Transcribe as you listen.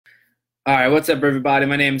All right, what's up, everybody?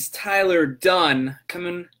 My name's Tyler Dunn,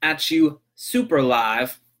 coming at you super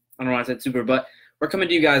live. I don't know why I said super, but we're coming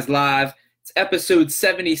to you guys live. It's episode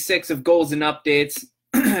 76 of Goals and Updates,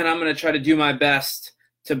 and I'm going to try to do my best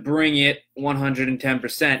to bring it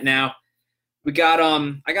 110%. Now,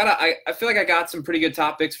 I feel like I got some pretty good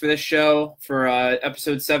topics for this show for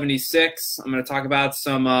episode 76. I'm going to talk about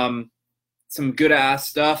some good ass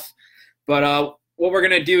stuff, but what we're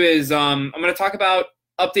going to do is I'm going to talk about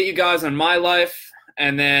update you guys on my life,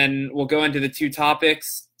 and then we'll go into the two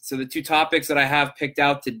topics. So the two topics that I have picked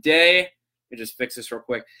out today, let me just fix this real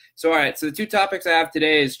quick. So all right, so the two topics I have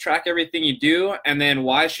today is track everything you do, and then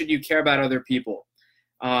why should you care about other people?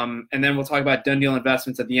 And then we'll talk about done deal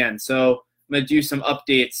investments at the end. So I'm going to do some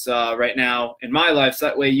updates right now in my life, so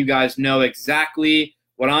that way you guys know exactly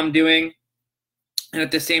what I'm doing, and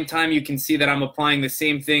at the same time you can see that I'm applying the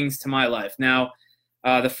same things to my life. Now,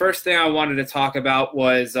 the first thing I wanted to talk about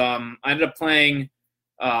was I ended up playing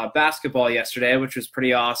basketball yesterday, which was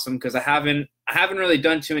pretty awesome because I haven't really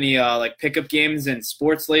done too many like pickup games in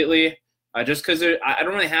sports lately, just because I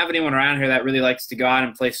don't really have anyone around here that really likes to go out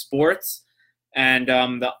and play sports, and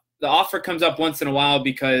the offer comes up once in a while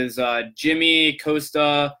because Jimmy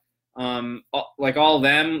Costa, like all of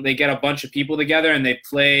them, they get a bunch of people together and they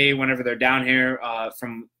play whenever they're down here.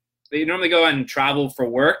 They normally go and travel for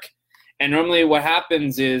work. And normally what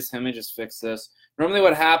happens is, let me just fix this. Normally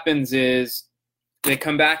what happens is they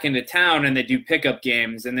come back into town and they do pickup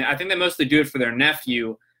games. And I think they mostly do it for their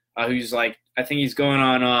nephew, who's like, I think he's going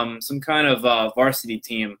on some kind of varsity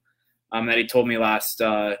team that he told me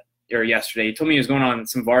or yesterday. He told me he was going on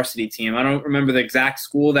some varsity team. I don't remember the exact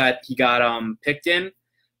school that he got picked in,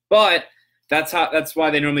 but that's why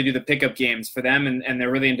they normally do the pickup games for them, and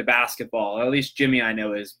they're really into basketball. At least Jimmy, I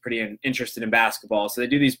know, is pretty interested in basketball. So they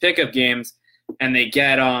do these pickup games, and they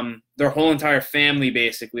get their whole entire family,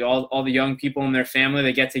 basically, all the young people in their family,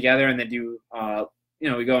 they get together and they do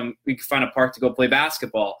we find a park to go play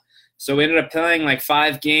basketball. So we ended up playing like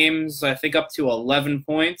 5 games, I think up to 11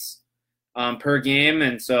 points per game,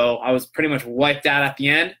 and so I was pretty much wiped out at the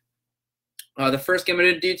end. The first game I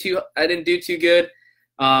didn't do too good.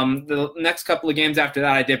 The next couple of games after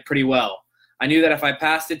that, I did pretty well. I knew that if I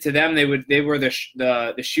passed it to them, they were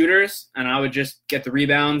the shooters, and I would just get the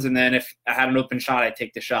rebounds. And then if I had an open shot, I'd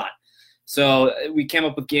take the shot. So we came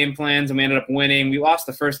up with game plans, and we ended up winning. We lost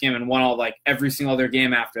the first game and won every single other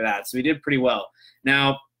game after that. So we did pretty well.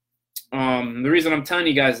 Now, the reason I'm telling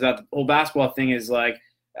you guys about the whole basketball thing is I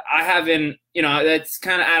haven't, that's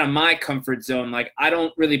kind of out of my comfort zone. Like, I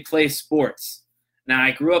don't really play sports. Now,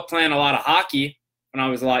 I grew up playing a lot of hockey when I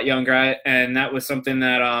was a lot younger, and that was something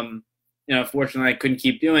that fortunately I couldn't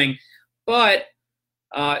keep doing. But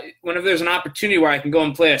whenever there's an opportunity where I can go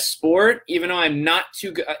and play a sport, even though I'm not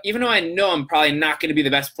too good, even though I know I'm probably not going to be the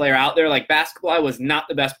best player out there, like basketball, I was not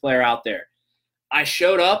the best player out there. I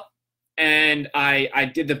showed up and I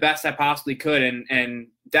did the best I possibly could, and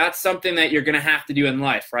that's something that you're going to have to do in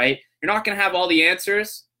life, right? You're not going to have all the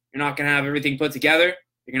answers. You're not going to have everything put together.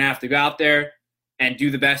 You're going to have to go out there and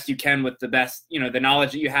do the best you can with the best, the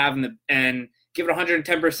knowledge that you have, and give it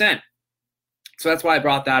 110%. So that's why I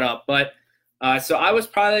brought that up. But so I was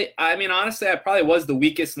honestly, I probably was the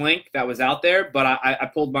weakest link that was out there, but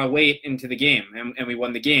I pulled my weight into the game, and we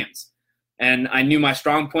won the games. And I knew my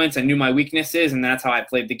strong points, I knew my weaknesses, and that's how I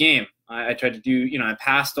played the game. I tried to do, I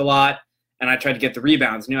passed a lot, and I tried to get the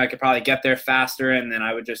rebounds. I knew I could probably get there faster, and then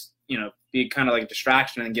I would just, be kind of like a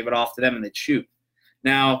distraction and give it off to them, and they'd shoot.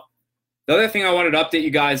 Now, the other thing I wanted to update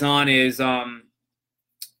you guys on is, I'm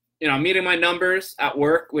meeting my numbers at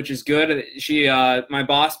work, which is good. My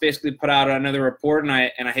boss basically put out another report, and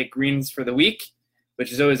I hit greens for the week,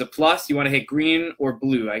 which is always a plus. You want to hit green or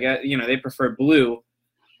blue. I guess, they prefer blue.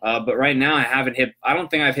 But right now I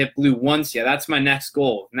don't think I've hit blue once yet. That's my next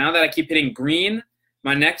goal. Now that I keep hitting green,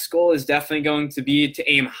 my next goal is definitely going to be to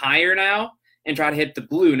aim higher now and try to hit the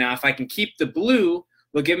blue. Now, if I can keep the blue,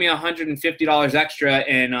 will give me $150 extra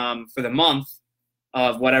for the month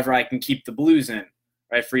of whatever I can keep the blues in,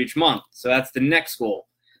 right, for each month. So that's the next goal,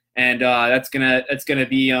 and that's gonna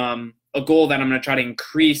be a goal that I'm gonna try to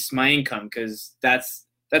increase my income, because that's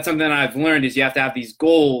something that I've learned is you have to have these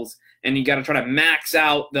goals, and you got to try to max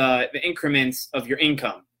out the increments of your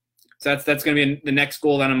income. So that's gonna be the next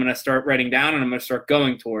goal that I'm gonna start writing down, and I'm gonna start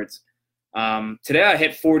going towards. Today I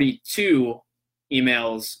hit 42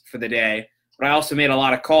 emails for the day, but I also made a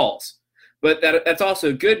lot of calls. But that's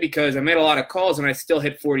also good because I made a lot of calls and I still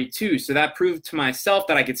hit 42. So that proved to myself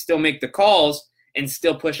that I could still make the calls and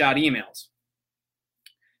still push out emails.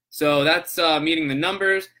 So that's meeting the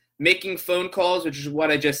numbers, making phone calls, which is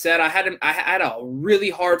what I just said. I had a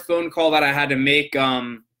really hard phone call that I had to make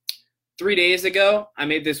 3 days ago, I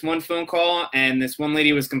made this one phone call, and this one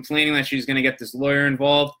lady was complaining that she was going to get this lawyer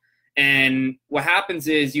involved. And what happens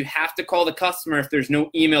is you have to call the customer if there's no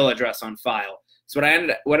email address on file. So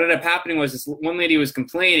what ended up happening was this one lady was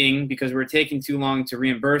complaining because we were taking too long to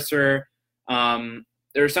reimburse her.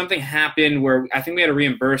 There was something happened where I think we had to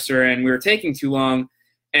reimburse her, and we were taking too long.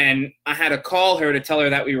 And I had to call her to tell her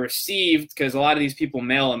that we received, because a lot of these people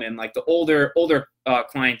mail them in. Like the older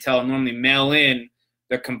clientele normally mail in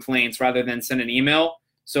their complaints rather than send an email.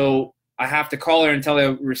 So I have to call her and tell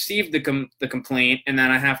her we received the complaint, and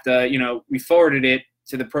then I have to, we forwarded it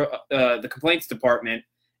to the complaints department.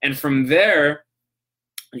 And from there,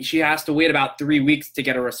 she has to wait about 3 weeks to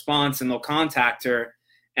get a response, and they'll contact her.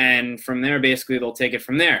 And from there, basically, they'll take it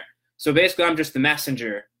from there. So basically, I'm just the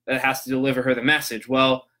messenger that has to deliver her the message.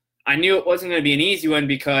 Well, I knew it wasn't going to be an easy one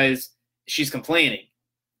because she's complaining.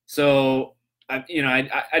 So, I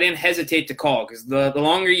didn't hesitate to call, because the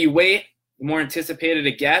longer you wait, the more anticipated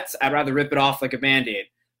it gets. I'd rather rip it off like a Band-Aid.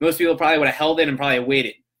 Most people probably would have held it and probably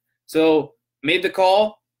waited. So made the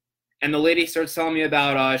call, and the lady starts telling me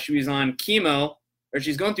about she was on chemo, or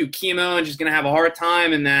she's going through chemo, and she's going to have a hard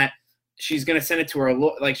time, and that she's going to send it to her,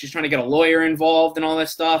 like she's trying to get a lawyer involved and all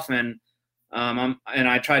this stuff. And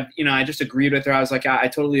I tried, I just agreed with her. I was like, I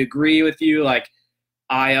totally agree with you. Like,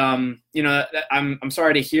 I'm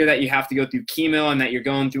sorry to hear that you have to go through chemo and that you're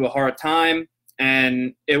going through a hard time.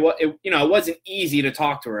 And it wasn't easy to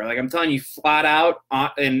talk to her. Like, I'm telling you flat out,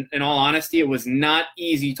 in all honesty, it was not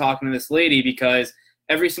easy talking to this lady, because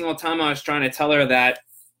every single time I was trying to tell her that,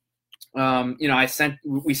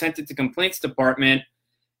 we sent it to complaints department,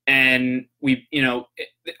 and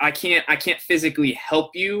I can't physically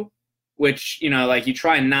help you, which, like, you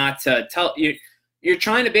try not to tell you. You're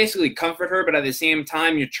trying to basically comfort her, but at the same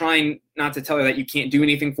time, you're trying not to tell her that you can't do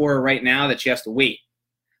anything for her right now, that she has to wait.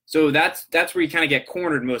 So that's where you kind of get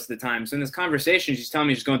cornered most of the time. So in this conversation, she's telling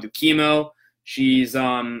me she's going through chemo. She's,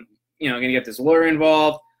 going to get this lawyer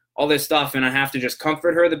involved, all this stuff. And I have to just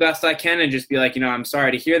comfort her the best I can and just be like, I'm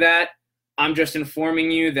sorry to hear that. I'm just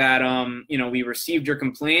informing you that, we received your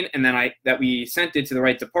complaint, and then that we sent it to the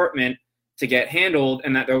right department to get handled,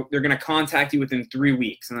 and that they're going to contact you within 3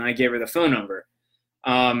 weeks. And then I gave her the phone number.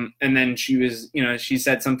 And then she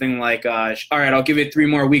said something like, all right, I'll give it 3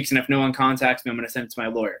 more weeks, and if no one contacts me, I'm going to send it to my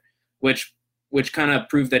lawyer, which kind of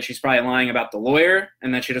proved that she's probably lying about the lawyer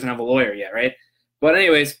and that she doesn't have a lawyer yet, right? But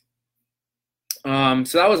anyways, so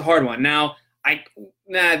that was a hard one. Now,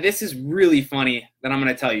 this is really funny that I'm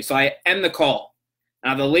going to tell you. So I end the call.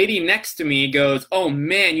 Now, the lady next to me goes, oh,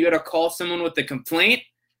 man, you had to call someone with a complaint?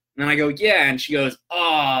 And I go, yeah. And she goes,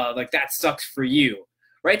 oh, like, that sucks for you.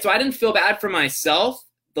 Right? So I didn't feel bad for myself.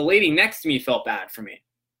 The lady next to me felt bad for me.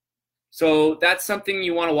 So that's something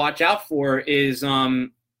you want to watch out for is, I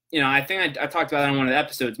think I talked about that on one of the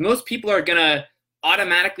episodes. Most people are going to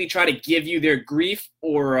automatically try to give you their grief,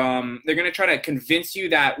 or they're going to try to convince you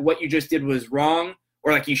that what you just did was wrong,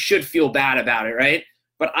 or like you should feel bad about it, right?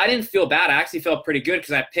 But I didn't feel bad. I actually felt pretty good,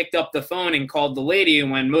 because I picked up the phone and called the lady,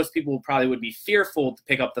 and when most people probably would be fearful to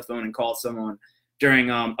pick up the phone and call someone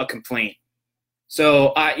during a complaint.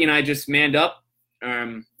 So I just manned up.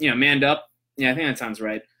 Manned up. Yeah, I think that sounds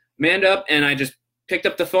right. Manned up, and I just picked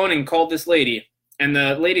up the phone and called this lady. And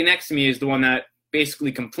the lady next to me is the one that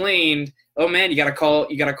basically complained, oh man, you gotta call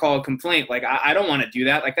a complaint. Like, I don't want to do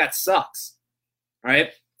that. Like, that sucks.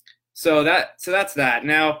 Right? So that's that.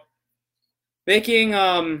 Now, that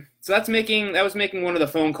was making one of the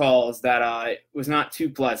phone calls that was not too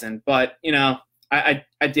pleasant, but I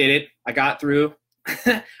did it. I got through.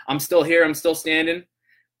 I'm still here. I'm still standing.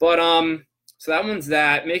 But so that one's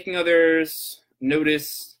that. Making others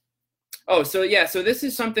notice. Oh, so yeah. So this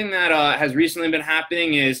is something that has recently been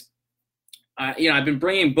happening. Is I've been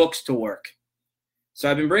bringing books to work. So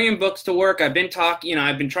I've been bringing books to work. I've been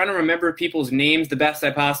I've been trying to remember people's names the best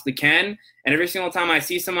I possibly can. And every single time I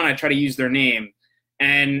see someone, I try to use their name.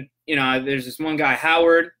 And there's this one guy,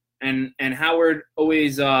 Howard, and Howard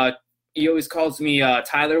always he always calls me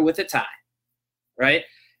Tyler with a tie. Right.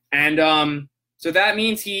 And so that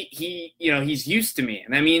means he's used to me.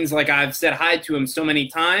 And that means, like, I've said hi to him so many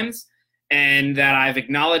times, and that I've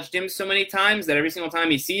acknowledged him so many times that every single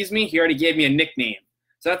time he sees me, he already gave me a nickname.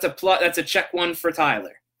 So that's a check one for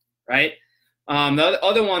Tyler. Right. The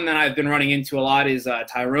other one that I've been running into a lot is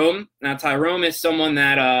Tyrone. Now, Tyrone is someone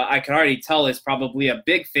that I can already tell is probably a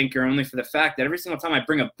big thinker, only for the fact that every single time I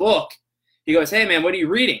bring a book, he goes, hey, man, what are you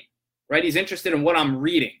reading? Right. He's interested in what I'm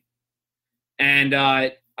reading. And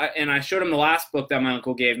I showed him the last book that my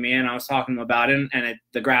uncle gave me, and I was talking to him about it, and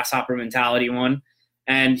the Grasshopper Mentality one.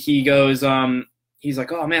 And he goes, he's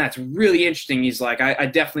like, oh, man, that's really interesting. He's like, I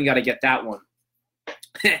definitely got to get that one.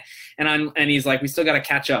 And and he's like, we still got to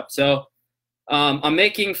catch up. So I'm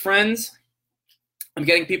making friends. I'm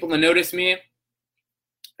getting people to notice me.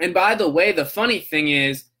 And by the way, the funny thing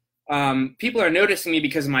is, people are noticing me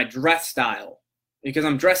because of my dress style, because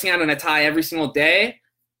I'm dressing out in a tie every single day.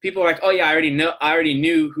 People are like, oh yeah, I already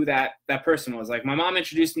knew who that person was. Like, my mom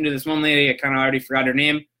introduced me to this one lady. I kind of already forgot her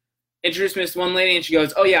name. Introduced me to this one lady, and she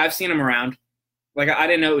goes, oh yeah, I've seen him around. Like, I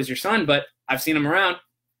didn't know it was your son, but I've seen him around.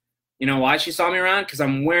 You know why she saw me around? Because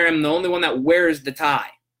I'm the only one that wears the tie.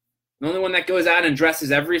 The only one that goes out and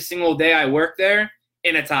dresses every single day I work there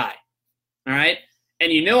in a tie. All right?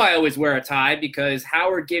 And you know I always wear a tie because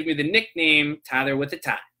Howard gave me the nickname Tyler with a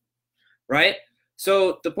tie. Right?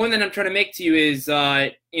 So the point that I'm trying to make to you is,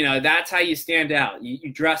 that's how you stand out.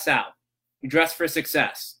 You dress out. You dress for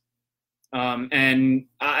success. And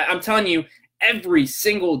I'm telling you, every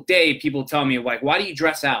single day people tell me, like, why do you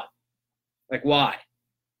dress out? Like, why?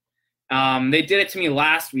 They did it to me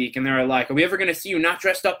last week, and they were like, are we ever going to see you not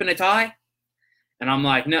dressed up in a tie? And I'm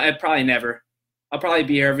like, no, probably never. I'll probably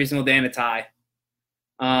be here every single day in a tie.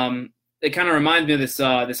 It kind of reminds me of this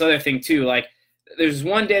other thing, too. Like, there's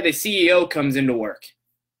one day the CEO comes into work.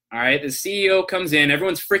 All right, the CEO comes in,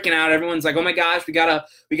 everyone's freaking out. Everyone's like, oh my gosh, we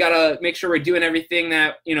gotta make sure we're doing everything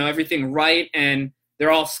everything right. And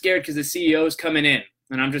they're all scared because the CEO is coming in.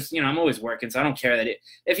 And I'm just, I'm always working, so I don't care that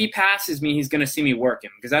if he passes me, he's going to see me working,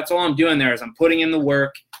 because that's all I'm doing there is I'm putting in the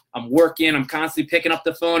work. I'm working. I'm constantly picking up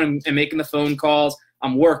the phone and making the phone calls.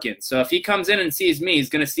 I'm working. So if he comes in and sees me, he's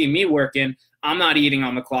going to see me working. I'm not eating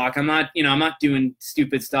on the clock. I'm not doing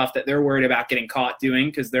stupid stuff that they're worried about getting caught doing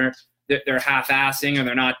because they're half-assing or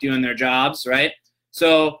they're not doing their jobs, right?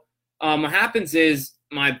 So what happens is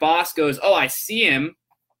my boss goes, oh, I see him.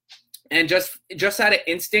 And just out of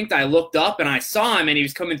instinct, I looked up and I saw him, and he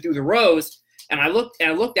was coming through the rows. And I looked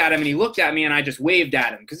at him, and he looked at me, and I just waved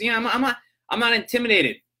at him because I'm not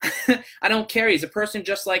intimidated. I don't care. He's a person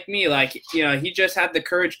just like me. Like, he just had the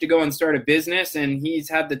courage to go and start a business, and he's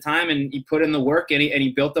had the time, and he put in the work, and he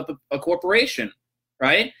built up a corporation,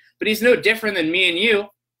 right? But he's no different than me and you.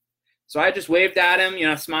 So I just waved at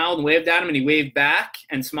him, smiled and waved at him, and he waved back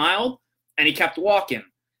and smiled, and he kept walking.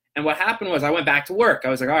 And what happened was I went back to work. I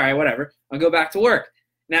was like, all right, whatever. I'll go back to work.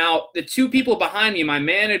 Now, the two people behind me, my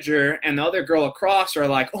manager and the other girl across, are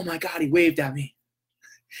like, oh, my God, he waved at me.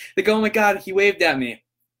 They go, oh, my God, he waved at me.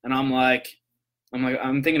 And I'm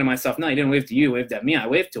thinking to myself, no, he didn't wave to you. He waved at me. I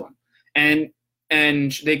waved to him.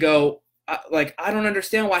 And they go, I don't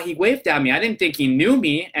understand why he waved at me. I didn't think he knew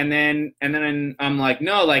me. And then I'm like,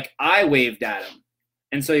 no, like, I waved at him.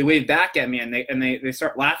 And so he waved back at me, and they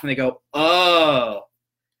start laughing. They go, oh.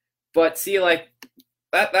 But see, like,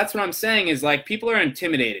 that's what I'm saying is, like, people are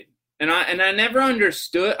intimidated. And I never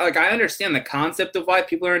understood, like, I understand the concept of why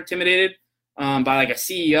people are intimidated by, like, a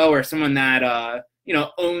CEO or someone that,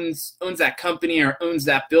 owns that company or owns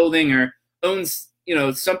that building or owns,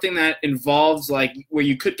 something that involves, like, where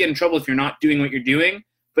you could get in trouble if you're not doing what you're doing.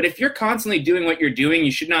 But if you're constantly doing what you're doing,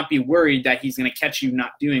 you should not be worried that he's going to catch you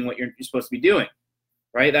not doing what you're supposed to be doing,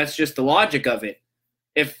 right? That's just the logic of it.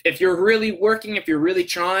 If you're really working, if you're really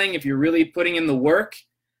trying, if you're really putting in the work,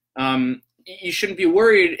 you shouldn't be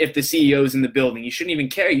worried if the CEO's in the building. You shouldn't even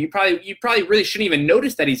care. You probably really shouldn't even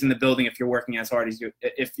notice that he's in the building if you're working as hard as you,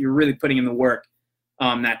 if you're really putting in the work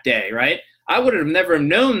that day, right? I would have never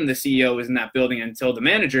known the CEO was in that building until the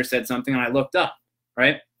manager said something and I looked up,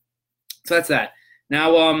 right? So that's that.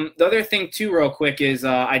 Now, the other thing too, real quick, is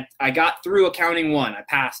I got through Accounting 1. I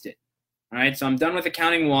passed it. All right, so I'm done with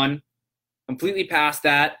Accounting 1. Completely past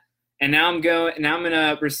that, and now I'm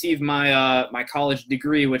gonna receive my my college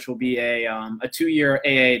degree, which will be a 2-year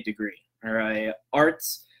AA degree or a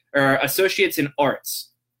arts or associates in arts.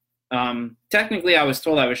 Technically, I was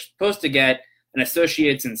told I was supposed to get an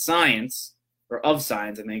associates in science or of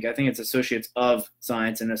science. I think it's associates of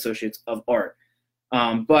science and associates of art.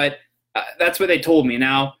 But that's what they told me.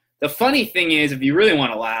 Now, the funny thing is, if you really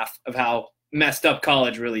want to laugh of how messed up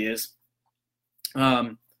college really is.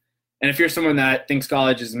 And if you're someone that thinks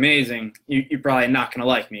college is amazing, you're probably not going to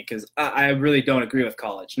like me because I really don't agree with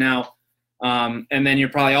college. Now, and then you're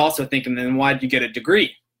probably also thinking, then why did you get a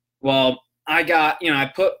degree? Well, I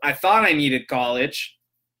thought I needed college,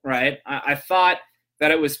 right? I thought that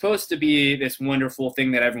it was supposed to be this wonderful thing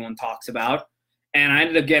that everyone talks about. And I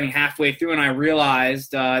ended up getting halfway through and I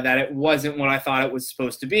realized that it wasn't what I thought it was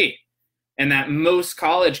supposed to be. And that most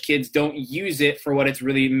college kids don't use it for what it's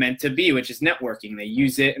really meant to be, which is networking. They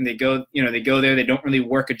use it and they go there. They don't really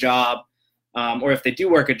work a job, or if they do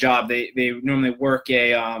work a job, they normally work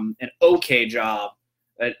an okay job,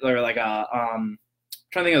 or like I'm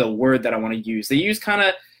trying to think of the word that I want to use. They use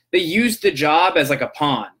the job as like a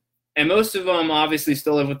pawn, And most of them obviously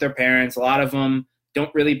still live with their parents. A lot of them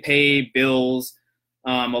don't really pay bills.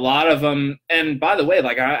 A lot of them, and by the way,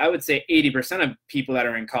 like I would say 80% of people that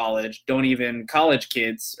are in college don't even, college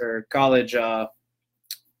kids or college, yeah,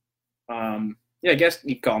 I guess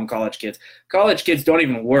you call them college kids. College kids don't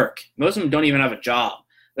even work. Most of them don't even have a job.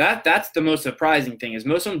 That's the most surprising thing is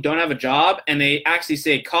most of them don't have a job, and they actually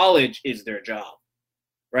say college is their job,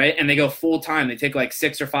 right? And they go full time. They take like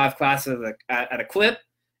 6 or 5 classes at a clip,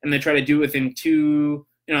 and they try to do it within 2.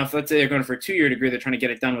 If let's say they're going for a 2-year degree, they're trying to get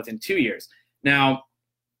it done within 2 years. Now,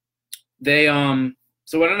 they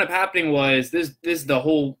so what ended up happening was this is the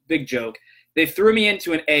whole big joke. They threw me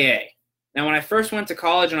into an AA. Now, when I first went to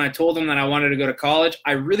college and I told them that I wanted to go to college,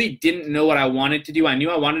 I really didn't know what I wanted to do. I knew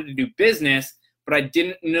I wanted to do business, but I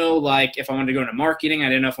didn't know, like, if I wanted to go into marketing. I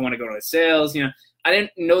didn't know if I wanted to go into sales. I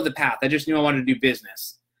didn't know the path. I just knew I wanted to do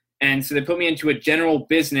business. And so they put me into a general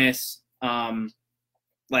business,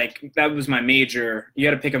 like that was my major. You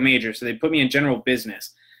got to pick a major. So they put me in general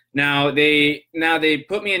business. Now they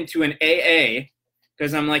put me into an AA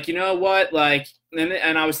because I'm like, you know what, like,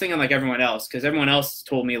 and I was thinking like everyone else, because everyone else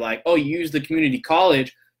told me like, oh, you use the community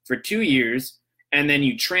college for 2 years and then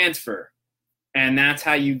you transfer, and that's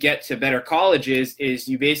how you get to better colleges. Is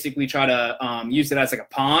you basically try to use it as like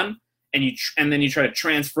a pawn, and then you try to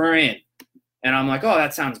transfer in. And I'm like, oh,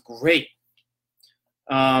 that sounds great.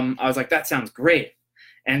 I was like, that sounds great.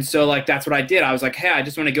 And so, like, that's what I did. I was like, hey, I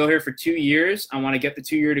just want to go here for 2 years. I want to get the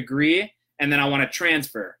 2-year degree, and then I want to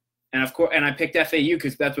transfer. And of course, and I picked FAU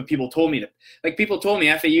because that's what people told me. People told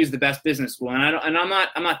me FAU is the best business school, and I'm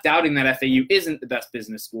not doubting that FAU isn't the best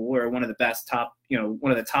business school or one of the best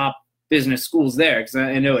one of the top business schools there, because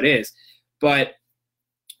I know it is. But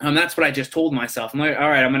that's what I just told myself. I'm like, all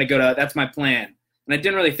right, I'm going to go to. That's my plan. And I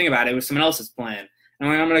didn't really think about it. It was someone else's plan. And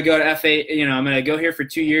I'm going to go to I'm going to go here for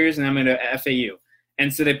 2 years, and I'm going to FAU. And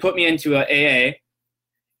so they put me into a AA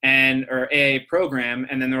or AA program,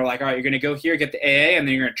 and then they were like, all right, you're going to go here, get the AA, and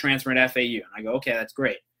then you're going to transfer to FAU. And I go, okay, that's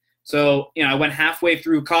great. So, I went halfway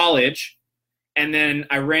through college, and then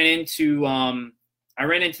I ran into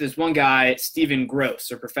this one guy, Stephen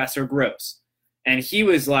Gross, or Professor Gross. And he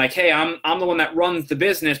was like, hey, I'm the one that runs the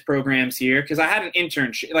business programs here, because I had an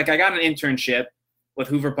internship. Like, I got an internship with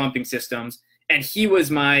Hoover Pumping Systems, and he was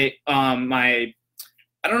my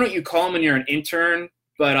I don't know what you call him when you're an intern,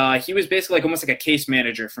 but he was basically like almost like a case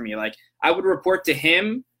manager for me. Like, I would report to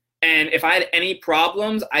him, and if I had any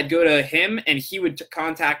problems, I'd go to him, and he would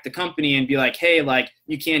contact the company and be like, hey, like,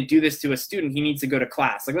 you can't do this to a student. He needs to go to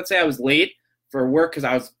class. Like, let's say I was late for work because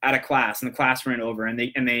I was out of class and the class ran over, and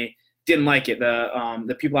they didn't like it.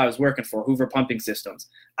 The people I was working for, Hoover Pumping Systems,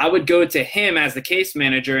 I would go to him as the case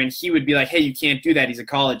manager, and he would be like, hey, you can't do that. He's a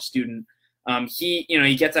college student. He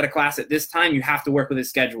gets out of class at this time. You have to work with his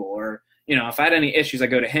schedule. Or, if I had any issues, I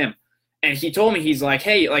go to him. And he told me, he's like,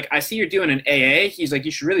 hey, like, I see you're doing an AA. He's like,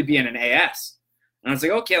 you should really be in an AS. And I was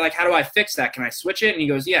like, okay, like, how do I fix that? Can I switch it? And he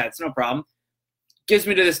goes, yeah, it's no problem. Gives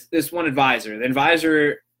me to this one advisor. The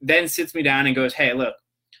advisor then sits me down and goes, hey, look,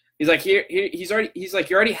 he's like, he's like,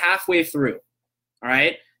 you're already halfway through. All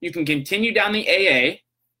right. You can continue down the AA,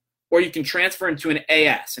 or you can transfer into an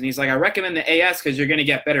AS. And he's like, I recommend the AS because you're going to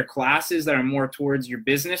get better classes that are more towards your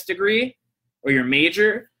business degree or your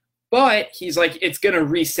major. But he's like, it's going to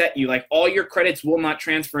reset you. Like, all your credits will not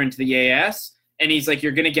transfer into the AS. And he's like,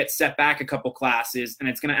 you're going to get set back a couple classes, and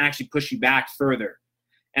it's going to actually push you back further.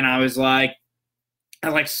 And I was like,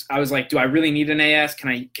 do I really need an AS?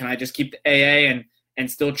 Can I just keep the AA and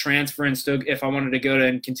still transfer, and still, if I wanted to go to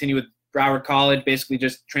and continue with Broward College, basically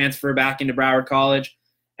just transfer back into Broward College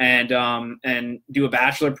and do a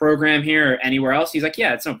bachelor program here or anywhere else? He's like,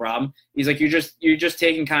 yeah, it's no problem. He's like, you're just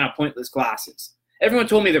taking kind of pointless classes. Everyone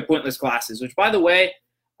told me they're pointless classes, which, by the way,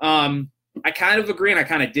 I kind of agree and I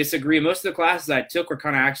kind of disagree. Most of the classes I took were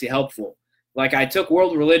kind of actually helpful. Like, I took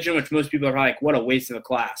world religion, which most people are probably like, what a waste of a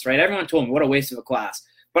class, right? Everyone told me what a waste of a class.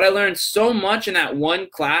 But I learned so much in that one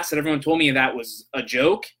class that everyone told me that was a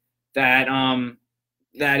joke, that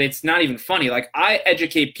it's not even funny. Like, I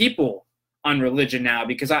educate people on religion now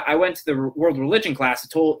because I went to the world religion class.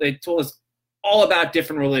 They told us all about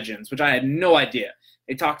different religions, which I had no idea.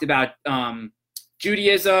 They talked about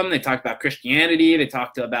Judaism. They talked about Christianity. They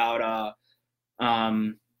talked about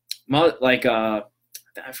I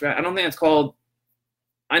forgot. I don't think it's called.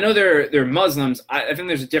 I know they're Muslims. I think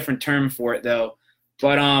there's a different term for it though.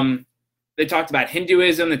 But they talked about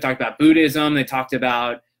Hinduism. They talked about Buddhism. They talked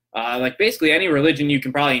about like basically any religion you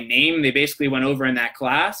can probably name. They basically went over in that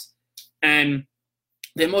class. And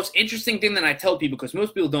the most interesting thing that I tell people, because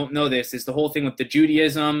most people don't know this, is the whole thing with the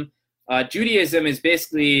Judaism. Judaism is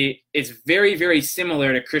basically, it's very, very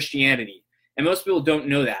similar to Christianity. And most people don't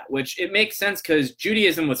know that, which it makes sense because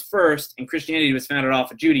Judaism was first and Christianity was founded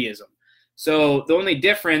off of Judaism. So the only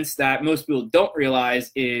difference that most people don't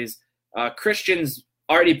realize is Christians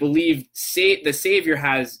already believe the Savior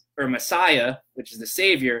has, or Messiah, which is the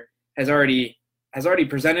Savior, has already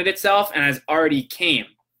presented itself and has already came,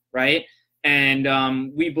 right?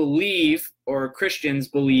 And we believe, or Christians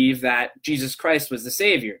believe, that Jesus Christ was the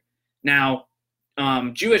Savior. Now,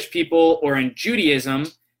 Jewish people, or in Judaism,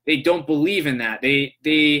 they don't believe in that.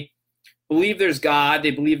 They believe there's God. They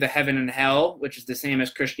believe the heaven and hell, which is the same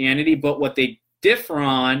as Christianity. But what they differ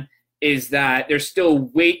on is that they're still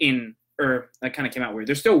waiting, or that kind of came out weird.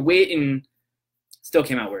 They're still waiting, still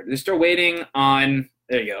came out weird. They're still waiting on,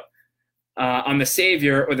 there you go, on the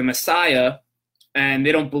Savior or the Messiah, and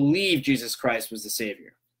they don't believe Jesus Christ was the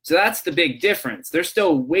Savior. So that's the big difference. They're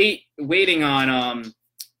still waiting on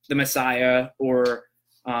the Messiah or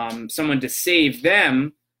someone to save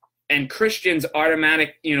them. And Christians are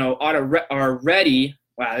ready.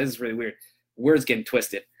 Wow, this is really weird. Words getting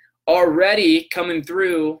twisted. Already coming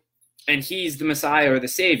through, and he's the Messiah or the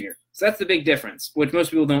Savior. So that's the big difference, which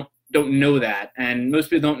most people don't know that, and most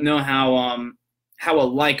people don't know how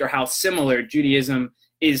alike or how similar Judaism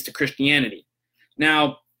is to Christianity.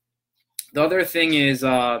 Now, the other thing is,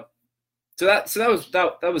 so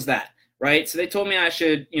that was that. Right? So they told me I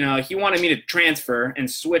should, he wanted me to transfer and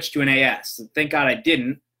switch to an AS. So thank God I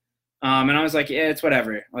didn't. And I was like, yeah, it's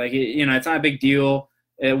whatever. Like, it's not a big deal.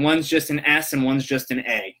 One's just an S and one's just an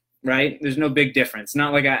A, right? There's no big difference.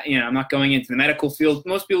 Not like I'm not going into the medical field.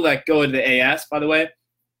 Most people that go to the AS, by the way,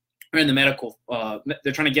 are in the medical,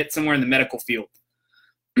 they're trying to get somewhere in the medical field.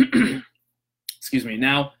 Excuse me.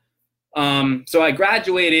 Now, so I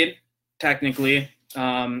graduated technically.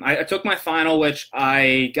 I took my final, which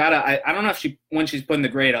I don't know when she's putting the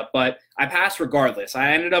grade up, but I passed regardless.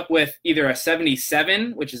 I ended up with either a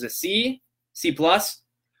 77, which is a C plus,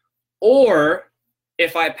 or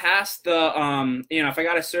if I passed the, if I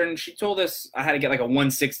got a certain, she told us I had to get like a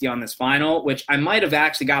 160 on this final, which I might have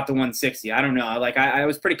actually got the 160. I don't know. Like I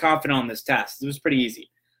was pretty confident on this test. It was pretty easy.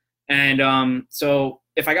 And so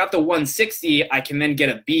if I got the 160, I can then get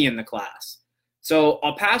a B in the class. So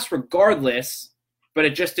I'll pass regardless, but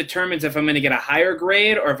it just determines if I'm going to get a higher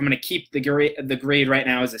grade or if I'm going to keep the grade right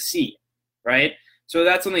now as a C, right? So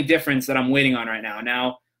that's the only difference that I'm waiting on right now.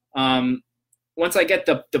 Now, once I get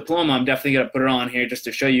the diploma, I'm definitely going to put it on here just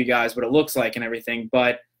to show you guys what it looks like and everything.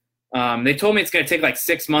 But they told me it's going to take like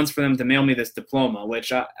 6 months for them to mail me this diploma,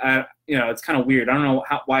 which it's kind of weird. I don't know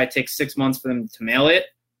why it takes 6 months for them to mail it,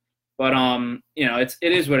 but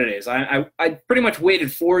it is what it is. I pretty much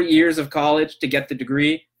waited 4 years of college to get the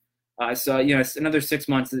degree. So it's another 6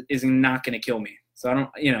 months is not going to kill me. So I don't,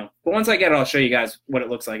 but once I get it, I'll show you guys what it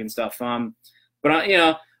looks like and stuff. But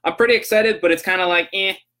I'm pretty excited, but it's kind of like,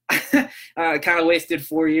 I kind of wasted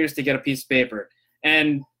 4 years to get a piece of paper.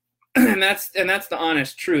 And that's the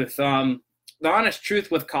honest truth. The honest truth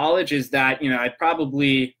with college is that, I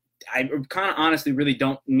kind of honestly really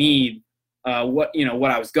don't need, what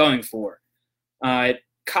I was going for.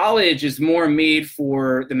 College is more made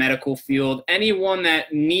for the medical field. Anyone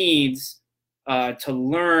that needs to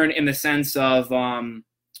learn in the sense of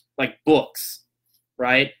like books,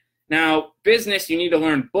 right? Now, business, you need to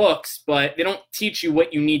learn books, but they don't teach you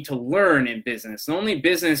what you need to learn in business. The only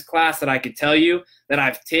business class that I could tell you that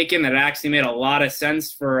I've taken that actually made a lot of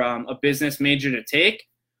sense for a business major to take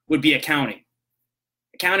would be accounting.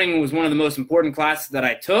 Accounting was one of the most important classes that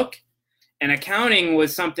I took. And accounting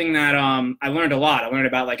was something that I learned a lot. I learned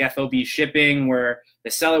about like FOB shipping, where the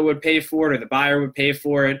seller would pay for it or the buyer would pay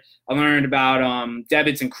for it. I learned about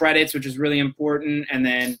debits and credits, which is really important. And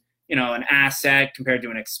then, an asset compared to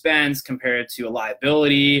an expense, compared to a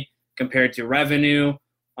liability, compared to revenue.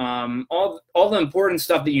 All the important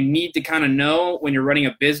stuff that you need to kind of know when you're running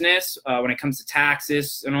a business, when it comes to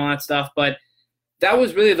taxes and all that stuff. But that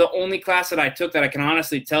was really the only class that I took that I can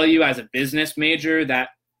honestly tell you as a business major that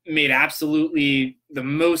made absolutely the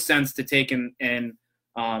most sense to take in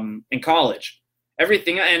college.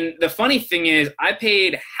 Everything, and the funny thing is, I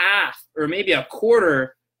paid half or maybe a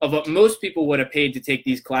quarter of what most people would have paid to take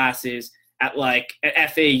these classes at like an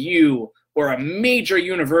FAU or a major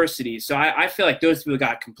university. So I feel like those people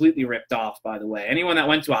got completely ripped off. By the way, anyone that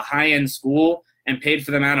went to a high-end school and paid for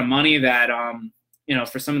the amount of money that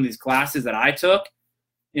for some of these classes that I took,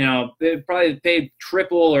 they probably paid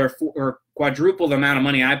triple or quadruple the amount of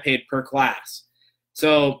money I paid per class.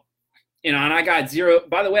 So, and I got zero.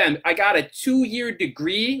 By the way, I got a 2-year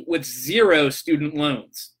degree with 0 student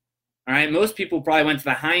loans. All right. Most people probably went to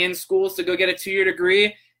the high-end schools to go get a 2-year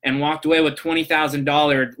degree and walked away with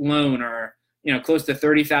 $20,000 loan or, close to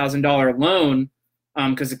 $30,000 loan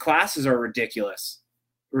because the classes are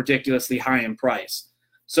ridiculously high in price.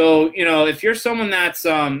 So, if you're someone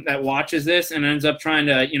that watches this and ends up trying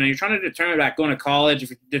to, you're trying to determine about going to college, if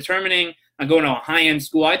you're determining on going to a high-end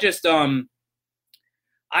school, I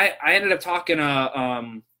ended up talking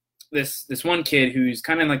to this one kid who's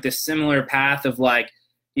kind of like this similar path of like,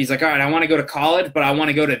 he's like, all right, I want to go to college, but I want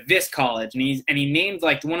to go to this college. And he named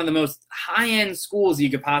like one of the most high-end schools you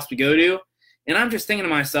could possibly go to. And I'm just thinking to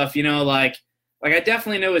myself, like I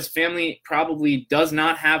definitely know his family probably does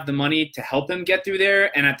not have the money to help him get through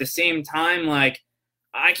there. And at the same time, like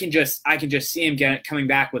I can just see him coming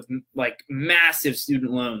back with like massive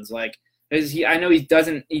student loans. Like I know he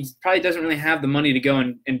probably doesn't really have the money to go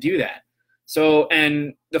and do that. So,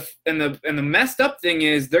 and the messed up thing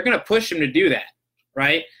is they're going to push him to do that.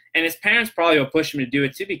 Right. And his parents probably will push him to do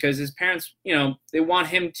it too, because his parents, they want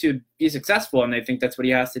him to be successful and they think that's what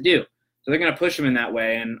he has to do. So they're going to push him in that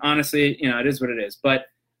way. And honestly, it is what it is. But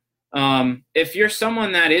if you're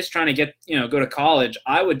someone that is trying to get, go to college,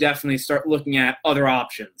 I would definitely start looking at other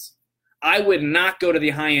options. I would not go to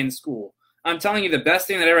the high-end school. I'm telling you, the best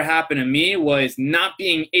thing that ever happened to me was not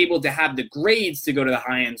being able to have the grades to go to the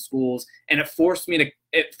high-end schools, and it forced me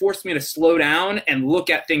to slow down and look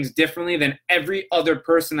at things differently than every other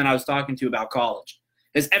person that I was talking to about college.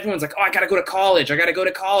 Because everyone's like, oh, I got to go to college. I got to go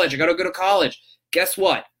to college. I got to go to college. Guess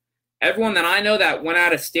what? Everyone that I know that went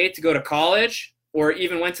out of state to go to college or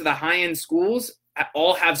even went to the high-end schools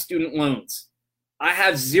all have student loans. I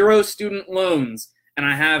have 0 student loans, and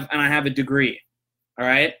I have a degree. All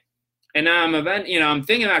right. And now I'm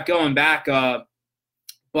thinking about going back.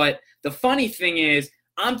 But the funny thing is,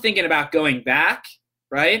 I'm thinking about going back,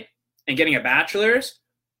 right, and getting a bachelor's.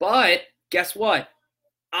 But guess what?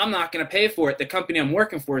 I'm not going to pay for it. The company I'm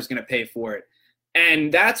working for is going to pay for it.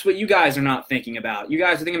 And that's what you guys are not thinking about. You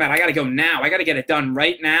guys are thinking about, I got to go now. I got to get it done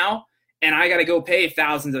right now. And I got to go pay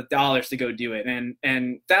thousands of dollars to go do it.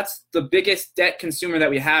 And that's the biggest debt consumer that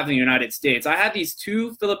we have in the United States. I had these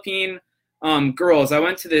 2 Philippine girls. I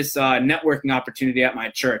went to this networking opportunity at my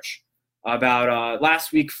church about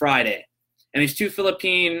last week Friday, and these 2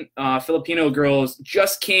 Filipino girls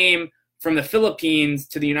just came from the Philippines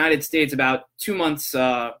to the United States about 2 months.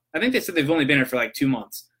 I think they said they've only been here for like 2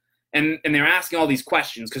 months, and they're asking all these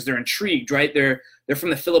questions because they're intrigued, right? They're from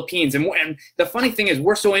the Philippines, and the funny thing is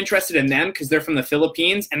we're so interested in them because they're from the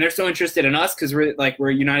Philippines, and they're so interested in us because we're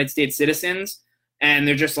United States citizens, and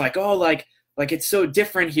they're just like, oh, like it's so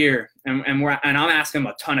different here, and I'm asking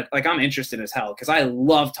them a ton of, like, I'm interested as hell because I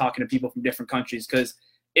love talking to people from different countries because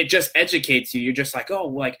it just educates you. You're just like, oh,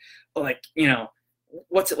 like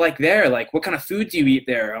what's it like there? Like, what kind of food do you eat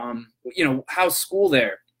there? How's school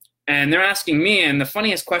there? And they're asking me, and the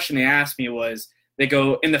funniest question they asked me was, they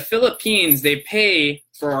go, in the Philippines they pay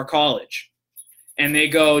for our college, and they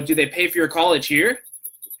go, do they pay for your college here?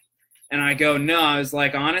 And I go, no. I was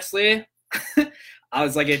like, honestly. I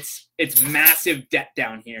was like, it's massive debt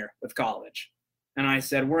down here with college. And I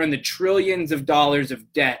said, we're in the trillions of dollars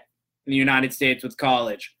of debt in the United States with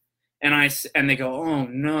college. And they go, oh,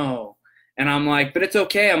 no. And I'm like, but it's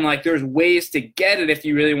okay. I'm like, there's ways to get it if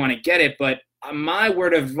you really want to get it. But my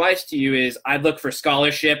word of advice to you is I'd look for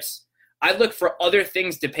scholarships. I'd look for other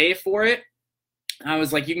things to pay for it. I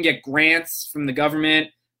was like, you can get grants from the government.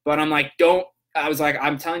 But I'm like,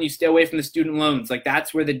 I'm telling you, stay away from the student loans. Like,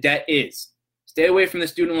 that's where the debt is. Stay away from the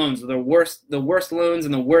student loans. They're the worst loans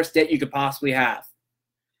and the worst debt you could possibly have.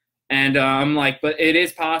 And I'm like, but it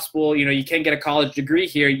is possible. You can get a college degree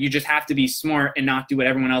here. You just have to be smart and not do what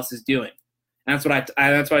everyone else is doing. And that's what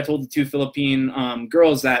I told the 2 Philippine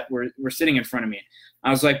girls that were sitting in front of me.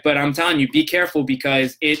 I was like, but I'm telling you, be careful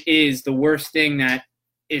because it is the worst thing that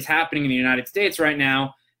is happening in the United States right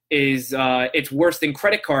now. Is it's worse than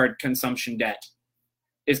credit card consumption debt.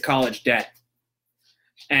 Is college debt.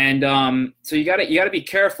 And so you gotta be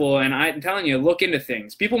careful. And I'm telling you, look into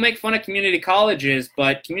things. People make fun of community colleges,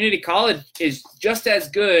 but community college is just as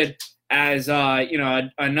good as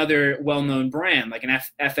another well-known brand like an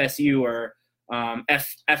FSU or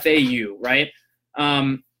FAU, right?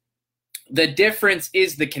 The difference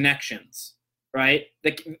is the connections, right?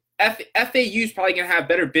 The FAU is probably gonna have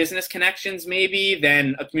better business connections maybe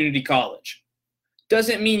than a community college.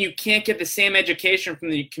 Doesn't mean you can't get the same education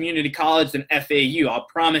from the community college than FAU. I'll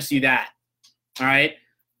promise you that. All right?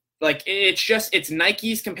 Like, it's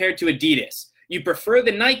Nikes compared to Adidas. You prefer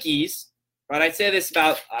the Nikes, right?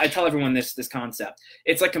 I tell everyone this concept.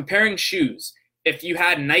 It's like comparing shoes. If you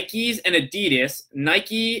had Nikes and Adidas,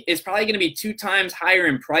 Nike is probably going to be 2 times higher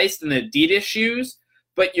in price than the Adidas shoes,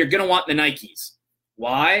 but you're going to want the Nikes.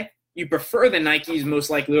 Why? You prefer the Nikes most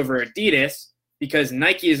likely over Adidas, because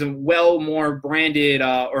Nike is a well more branded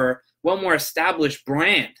or well more established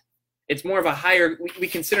brand. It's more of a higher, we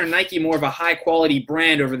consider Nike more of a high quality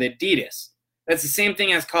brand over the Adidas. That's the same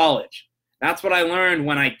thing as college. That's what I learned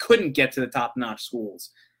when I couldn't get to the top-notch schools,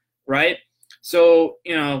 right? So,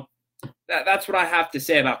 you know, that's what I have to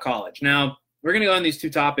say about college. Now, we're going to go on these two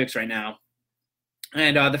topics right now.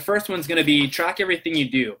 And the first one's going to be track everything you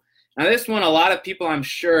do. Now, this one, a lot of people, I'm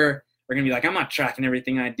sure, are going to be like, I'm not tracking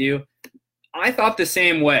everything I do. I thought the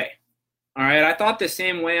same way. All right, I thought the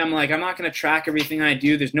same way. I'm like, I'm not going to track everything I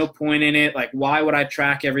do. There's no point in it. Like, why would I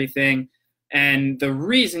track everything? And the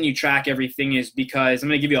reason you track everything is because I'm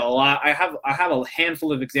going to give you a lot. I have a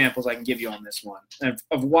handful of examples I can give you on this one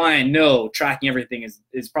of why I know tracking everything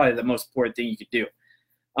is probably the most important thing you could do.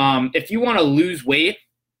 If you want to lose weight,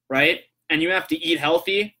 right, and you have to eat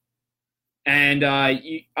healthy, and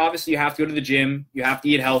obviously you have to go to the gym, you have to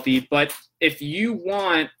eat healthy, but if you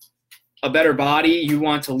want a better body, you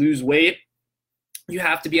want to lose weight, you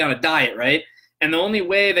have to be on a diet, right? And the only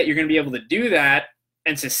way that you're going to be able to do that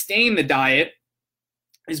and sustain the diet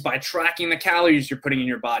is by tracking the calories you're putting in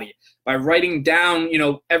your body, by writing down, you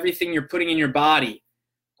know, everything you're putting in your body.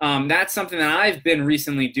 That's something that I've been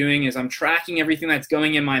recently doing is I'm tracking everything that's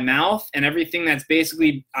going in my mouth and everything that's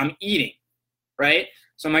basically I'm eating, right?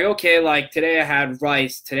 So I'm like, okay, like today I had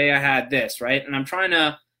rice, today I had this, right? And I'm trying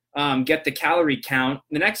to get the calorie count.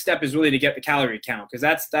 The next step is really to get the calorie count because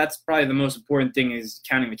that's probably the most important thing is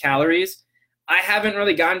counting the calories. I haven't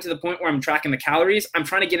really gotten to the point where I'm tracking the calories. I'm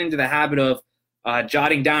trying to get into the habit of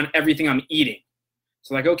jotting down everything I'm eating.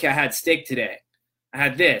 So like, okay, I had steak today. I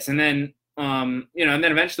had this. And then, you know, and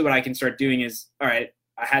then eventually what I can start doing is, all right,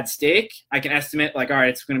 I had steak. I can estimate like, all right,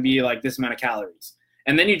 it's going to be like this amount of calories.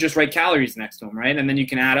 And then you just write calories next to them, right? And then you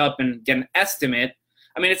can add up and get an estimate.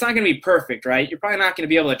 I mean, it's not going to be perfect, right? You're probably not going to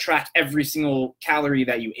be able to track every single calorie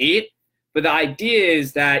that you ate. But the idea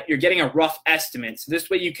is that you're getting a rough estimate. So this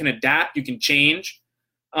way you can adapt, you can change.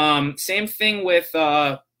 Same thing with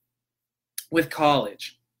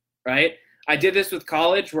college, right? I did this with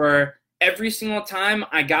college where every single time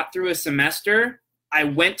I got through a semester, I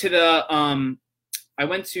went to the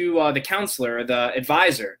counselor, the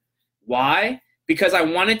advisor. Why? Because I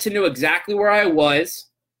wanted to know exactly where I was.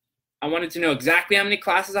 I wanted to know exactly how many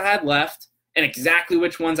classes I had left and exactly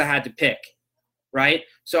which ones I had to pick, right?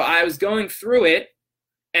 So I was going through it,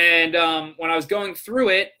 and when I was going through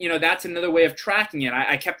it, you know, that's another way of tracking it.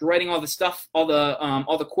 I kept writing all the stuff, all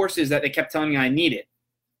the courses that they kept telling me I needed.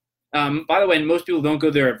 By the way, most people don't go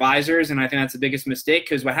to their advisors, and I think that's the biggest mistake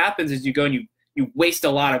because what happens is you go and you waste a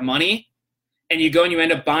lot of money, and you go and you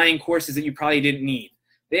end up buying courses that you probably didn't need.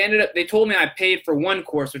 They told me I paid for one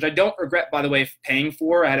course, which I don't regret, by the way, paying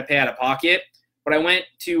for. I had to pay out of pocket. But I went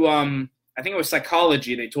to, I think it was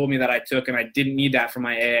psychology they told me that I took, and I didn't need that for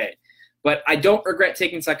my AA. But I don't regret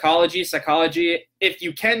taking psychology. Psychology, if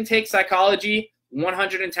you can take psychology,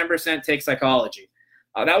 110% take psychology.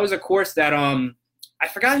 That was a course that I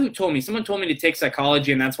forgot who told me. Someone told me to take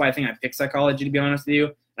psychology, and that's why I think I picked psychology, to be honest with you.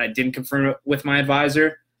 And I didn't confirm it with my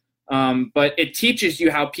advisor. But it teaches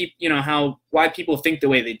you how people, you know, why people think the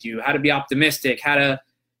way they do, how to be optimistic,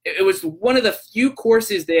 it was one of the few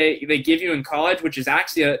courses they give you in college, which is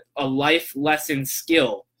actually a life lesson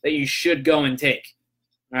skill that you should go and take.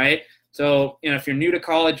 Right. So, you know, if you're new to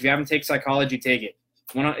college, if you haven't taken psychology, take it.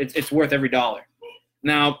 It's worth every dollar.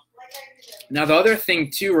 Now the other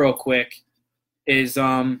thing too, real quick is,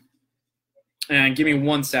 and give me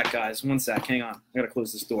 1 sec, guys, 1 sec. Hang on. I got to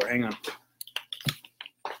close this door. Hang on.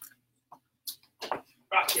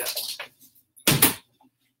 Yeah.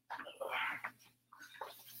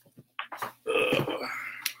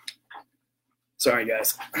 Sorry,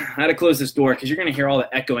 guys. I had to close this door because you're going to hear all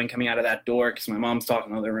the echoing coming out of that door because my mom's talking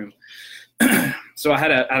in the other room. So I had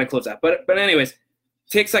to close that. But anyways,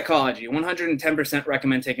 take psychology. 110%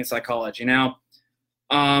 recommend taking psychology. Now,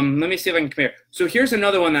 let me see if I can compare. So here's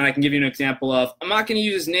another one that I can give you an example of. I'm not going to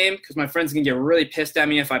use his name because my friend's going to get really pissed at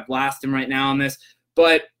me if I blast him right now on this.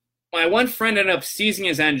 But my one friend ended up seizing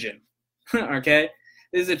his engine. Okay?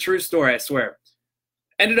 This is a true story, I swear.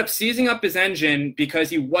 Ended up seizing up his engine because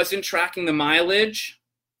he wasn't tracking the mileage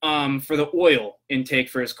for the oil intake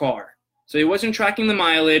for his car. So he wasn't tracking the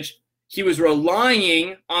mileage. He was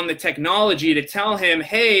relying on the technology to tell him,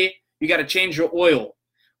 hey, you got to change your oil.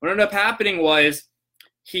 What ended up happening was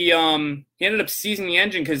he ended up seizing the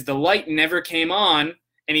engine because the light never came on,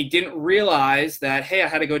 and he didn't realize that, hey, I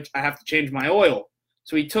have to change my oil.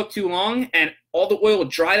 So he took too long, and all the oil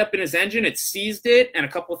dried up in his engine. It seized it, and a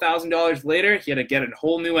couple $1,000s later, he had to get a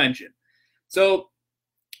whole new engine. So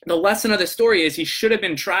the lesson of the story is he should have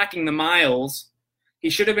been tracking the miles. He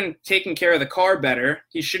should have been taking care of the car better.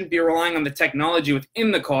 He shouldn't be relying on the technology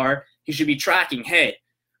within the car. He should be tracking, hey,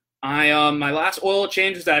 My last oil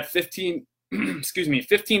change was at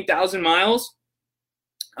 15,000 miles.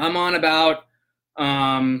 I'm on about,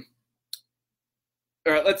 or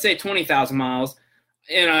let's say 20,000 miles.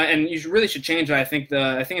 And you really should change it. I think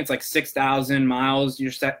it's like 6,000 miles.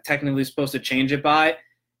 You're technically supposed to change it by.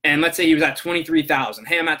 And let's say he was at 23,000.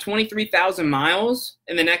 Hey, I'm at 23,000 miles.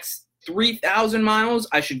 In the next 3,000 miles,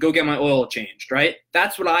 I should go get my oil changed, right?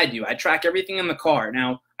 That's what I do. I track everything in the car.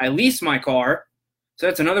 Now, I lease my car, so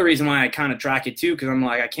that's another reason why I kind of track it too, because I'm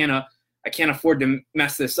like, I can't afford to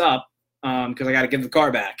mess this up because I got to give the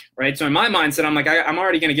car back, right? So in my mindset, I'm like, I'm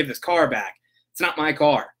already going to give this car back. It's not my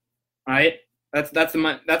car, right? That's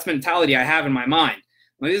mentality I have in my mind.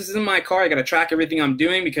 Like, this isn't my car. I got to track everything I'm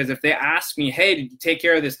doing, because if they ask me, hey, did you take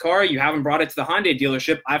care of this car? You haven't brought it to the Hyundai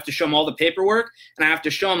dealership. I have to show them all the paperwork, and I have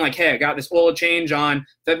to show them like, hey, I got this oil change on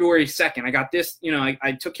February 2nd. I got this,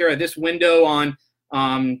 I took care of this window on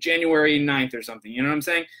January 9th or something. You know what I'm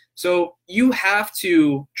saying? So you have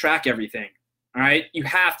to track everything. All right. You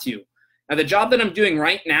have to. Now, the job that I'm doing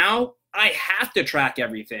right now, I have to track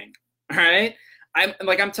everything. All right.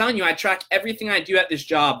 I'm telling you, I track everything I do at this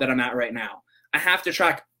job that I'm at right now. I have to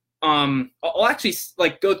track. I'll actually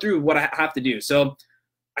go through what I have to do. So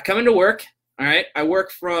I come into work. All right. I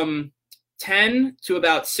work from 10 to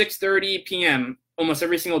about 6:30 p.m. almost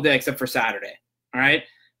every single day except for Saturday. All right.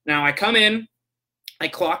 Now I come in, I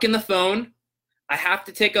clock in the phone. I have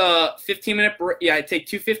to take a 15-minute break. Yeah, I take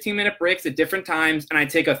two 15-minute breaks at different times, and I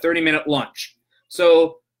take a 30-minute lunch.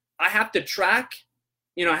 So I have to track.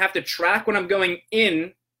 I have to track when I'm going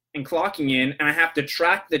in and clocking in, and I have to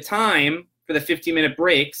track the time for the 15-minute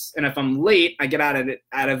breaks. And if I'm late, I get out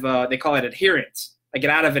of they call it adherence. I get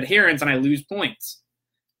out of adherence and I lose points.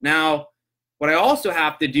 Now, what I also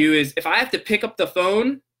have to do is if I have to pick up the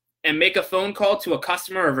phone and make a phone call to a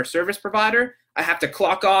customer or a service provider, I have to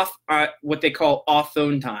clock off what they call off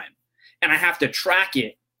phone time. And I have to track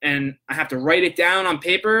it, and I have to write it down on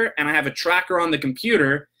paper, and I have a tracker on the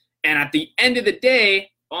computer. And at the end of the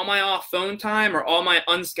day, all my off phone time or all my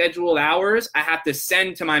unscheduled hours, I have to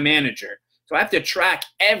send to my manager. So I have to track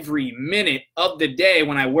every minute of the day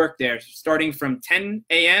when I work there, starting from 10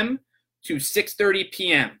 a.m. to 6:30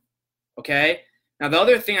 p.m. Okay? Now, the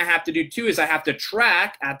other thing I have to do too is I have to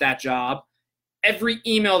track at that job every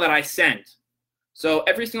email that I send. So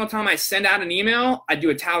every single time I send out an email, I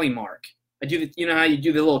do a tally mark. I do how you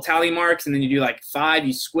do the little tally marks, and then you do like 5,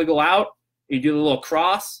 you squiggle out, you do the little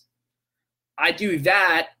cross. I do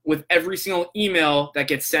that with every single email that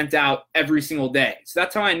gets sent out every single day. So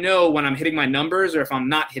that's how I know when I'm hitting my numbers or if I'm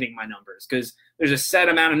not hitting my numbers, because there's a set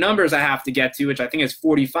amount of numbers I have to get to, which I think is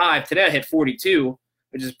 45. Today I hit 42,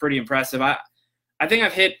 which is pretty impressive. I think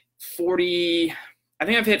I've hit 40. I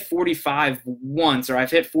think I've hit 45 once, or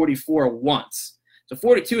I've hit 44 once. So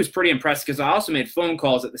 42 is pretty impressive because I also made phone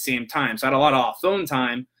calls at the same time. So I had a lot of off phone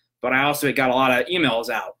time, but I also got a lot of emails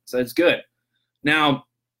out. So it's good. Now,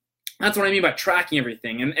 that's what I mean by tracking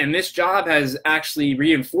everything. And this job has actually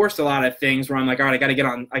reinforced a lot of things where I'm like, all right, I got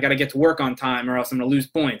to get to work on time or else I'm going to lose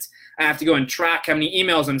points. I have to go and track how many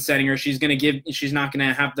emails I'm sending her. She's not going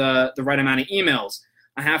to have the right amount of emails.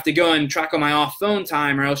 I have to go and track on my off phone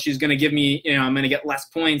time or else she's going to give me, I'm going to get less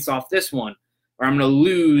points off this one, or I'm going to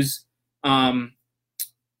lose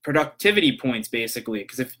productivity points basically.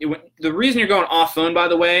 Because the reason you're going off phone, by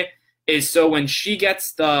the way, is so when she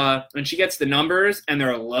gets the numbers and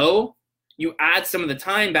they're low, you add some of the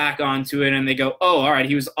time back onto it and they go, oh, all right,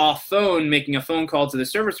 he was off phone making a phone call to the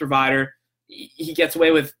service provider. He gets away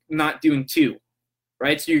with not doing 2,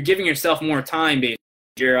 right? So you're giving yourself more time basically.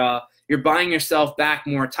 You're buying yourself back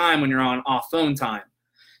more time when you're on off phone time.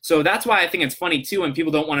 So that's why I think it's funny too when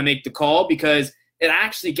people don't want to make the call, because it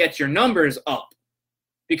actually gets your numbers up.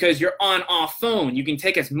 Because you're on off phone, you can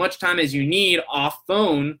take as much time as you need off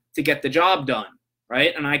phone to get the job done,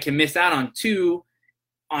 right? And I can miss out on 2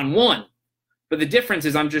 on 1. But the difference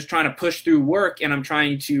is I'm just trying to push through work, and I'm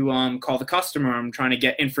trying to call the customer. I'm trying to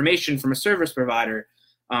get information from a service provider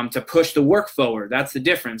to push the work forward. That's the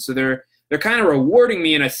difference. So they're kind of rewarding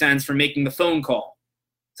me in a sense for making the phone call.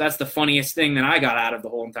 So that's the funniest thing that I got out of the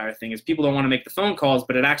whole entire thing is people don't want to make the phone calls,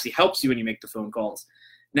 but it actually helps you when you make the phone calls.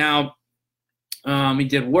 Now, we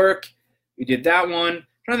did work. We did that one. I'm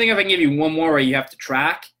trying to think if I can give you one more where you have to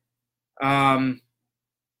track. Let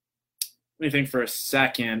me think for a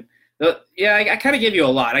second. Yeah, I kind of gave you a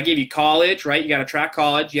lot. I gave you college, right? You got to track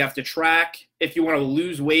college. You have to track if you want to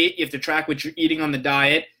lose weight. You have to track what you're eating on the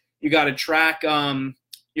diet. You got to track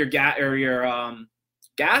your gas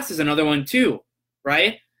gas is another one too,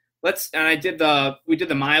 right? We did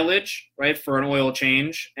the mileage, right, for an oil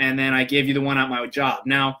change, and then I gave you the one at my job.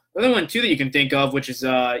 Now, the other one too that you can think of, which is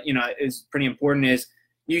is pretty important, is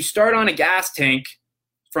you start on a gas tank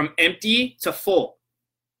from empty to full,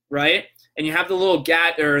 right? And you have the little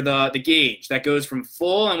or the gauge that goes from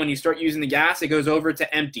full, and when you start using the gas, it goes over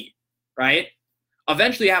to empty, right?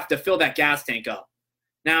 Eventually, you have to fill that gas tank up.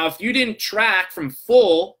 Now, if you didn't track from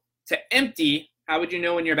full to empty, how would you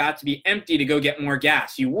know when you're about to be empty to go get more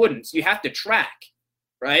gas? You wouldn't. So you have to track,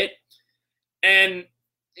 right? And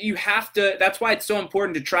you have to, that's why it's so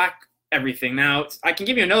important to track everything. Now, I can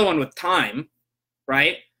give you another one with time,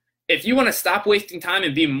 right? If you want to stop wasting time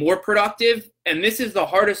and be more productive, and this is the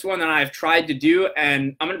hardest one that I've tried to do,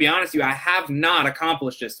 and I'm going to be honest with you, I have not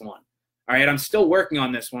accomplished this one. All right, I'm still working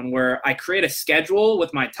on this one where I create a schedule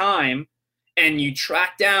with my time, and you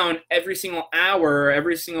track down every single hour,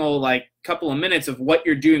 every single like couple of minutes of what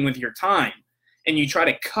you're doing with your time, and you try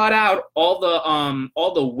to cut out all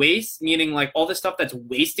the waste, meaning like all the stuff that's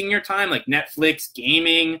wasting your time, like Netflix,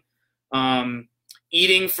 gaming,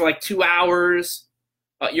 eating for like 2 hours.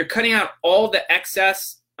 You're cutting out all the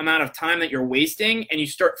excess amount of time that you're wasting, and you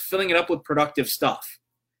start filling it up with productive stuff.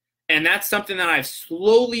 And that's something that I've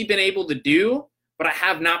slowly been able to do, but I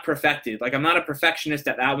have not perfected. Like, I'm not a perfectionist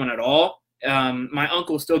at that one at all. My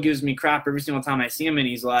uncle still gives me crap every single time I see him, and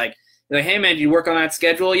he's like, hey, man, did you work on that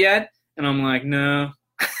schedule yet? And I'm like, no.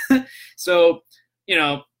 So, you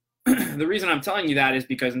know, the reason I'm telling you that is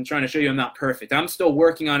because I'm trying to show you I'm not perfect. I'm still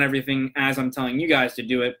working on everything as I'm telling you guys to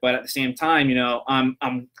do it, but at the same time, you know, I'm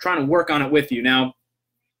trying to work on it with you. Now,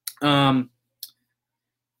 the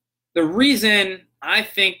reason I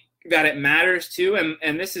think that it matters too,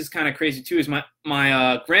 and this is kind of crazy too, is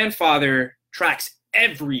my grandfather tracks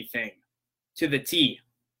everything to the T,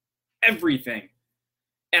 everything.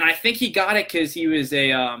 And I think he got it because he was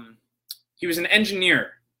an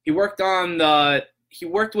engineer. He worked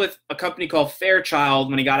with a company called Fairchild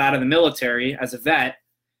when he got out of the military as a vet,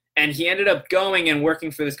 and he ended up going and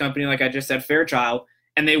working for this company, like I just said, Fairchild,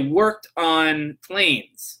 and they worked on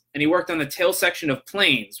planes, and he worked on the tail section of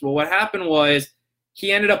planes. Well, what happened was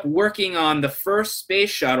he ended up working on the first space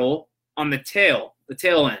shuttle on the tail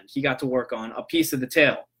end. He got to work on a piece of the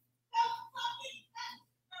tail.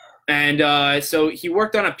 And so he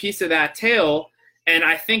worked on a piece of that tail, and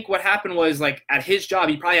I think what happened was, like, at his job,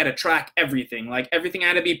 he probably had to track everything. Like, everything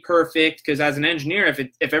had to be perfect, because as an engineer,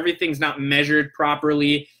 if everything's not measured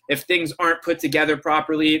properly, if things aren't put together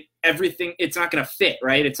properly, it's not going to fit,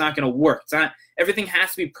 right? It's not going to work. Everything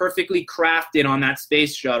has to be perfectly crafted on that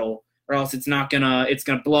space shuttle, or else it's going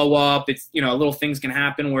to blow up. Little things can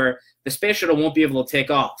happen where the space shuttle won't be able to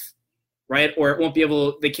take off, right? Or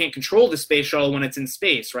they can't control the space shuttle when it's in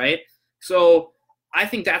space, right? So I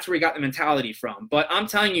think that's where he got the mentality from. But I'm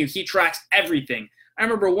telling you, he tracks everything. I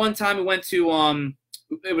remember one time we went to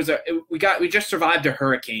we just survived a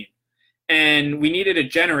hurricane, and we needed a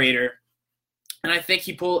generator. And I think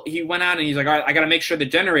he went out and he's like, all right, I got to make sure the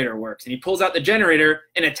generator works. And he pulls out the generator,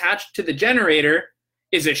 and attached to the generator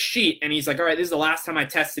is a sheet. And he's like, all right, this is the last time I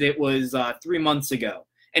tested it was 3 months ago.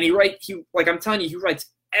 And I'm telling you, he writes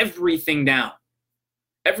everything down.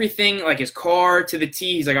 Everything, like his car to the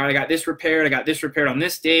T. He's like, all right, I got this repaired on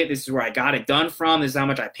this date. This is where I got it done from. This is how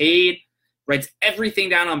much I paid. Writes everything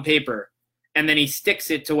down on paper. And then he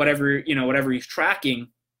sticks it to whatever he's tracking.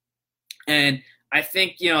 And I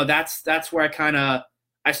think, that's where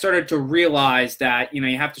I started to realize that,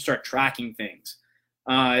 you have to start tracking things.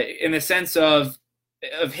 In the sense of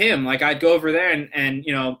him, like, I'd go over there and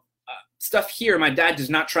stuff here, my dad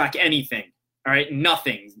does not track anything. All right,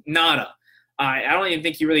 nothing, nada. I don't even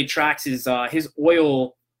think he really tracks his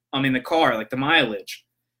oil in the car, like the mileage.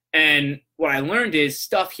 And what I learned is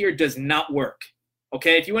stuff here does not work.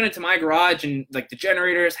 Okay, if you went into my garage and like the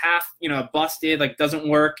generator is half, busted, like doesn't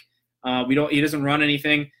work, he doesn't run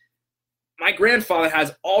anything. My grandfather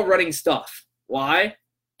has all running stuff. Why?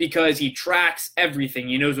 Because he tracks everything.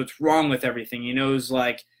 He knows what's wrong with everything. He knows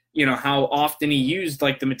how often he used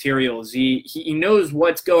like the materials. He knows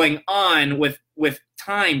what's going on with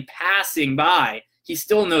time passing by. He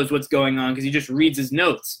still knows what's going on because he just reads his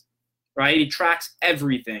notes, right? He tracks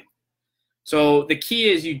everything. So the key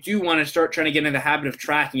is you do want to start trying to get into the habit of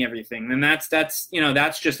tracking everything. And that's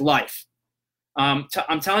just life. I'm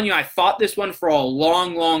telling you, I fought this one for a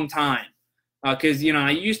long, long time. Because,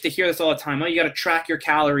 I used to hear this all the time. Oh, you got to track your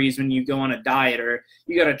calories when you go on a diet, or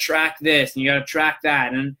you got to track this and you got to track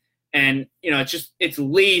that. And it's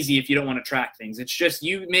lazy if you don't want to track things. It's just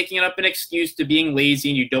you making it up an excuse to being lazy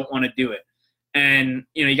and you don't want to do it. And,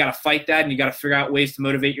 you got to fight that, and you got to figure out ways to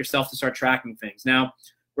motivate yourself to start tracking things. Now,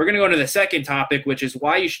 we're going to go into the second topic, which is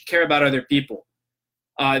why you should care about other people.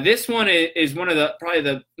 This one is one of probably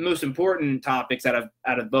the most important topics out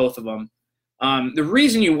of both of them. The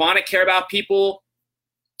reason you want to care about people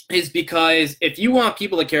is because if you want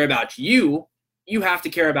people to care about you, you have to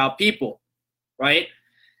care about people, right?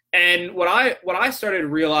 And what I started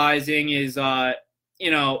realizing is,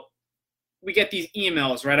 we get these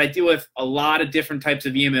emails, right? I deal with a lot of different types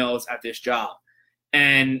of emails at this job.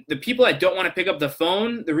 And the people that don't want to pick up the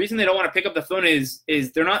phone, the reason they don't want to pick up the phone is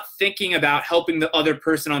they're not thinking about helping the other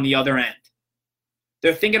person on the other end.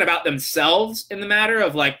 They're thinking about themselves in the matter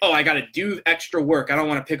of like, oh, I got to do extra work. I don't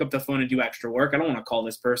want to pick up the phone and do extra work. I don't want to call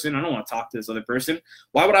this person. I don't want to talk to this other person.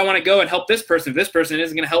 Why would I want to go and help this person if this person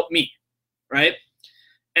isn't going to help me, right?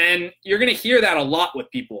 And you're going to hear that a lot with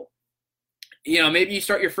people. Maybe you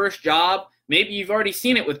start your first job. Maybe you've already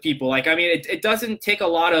seen it with people. Like, I mean, it doesn't take a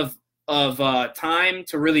lot of time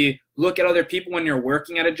to really look at other people when you're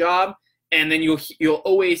working at a job. And then you'll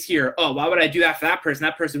always hear, oh, why would I do that for that person?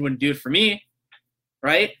 That person wouldn't do it for me.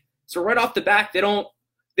 Right? So right off the bat, they don't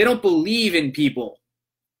believe in people,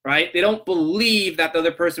 right? They don't believe that the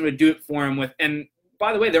other person would do it for them and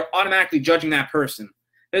by the way, they're automatically judging that person.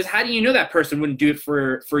 Because how do you know that person wouldn't do it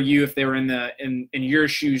for you if they were in your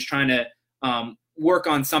shoes trying to work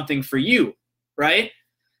on something for you, right?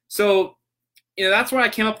 So, that's where I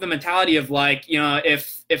came up with the mentality of like,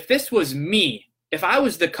 if this was me, if I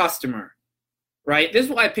was the customer, right? This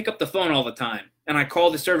is why I pick up the phone all the time. And I call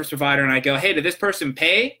the service provider and I go, hey, did this person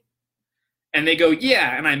pay? And they go,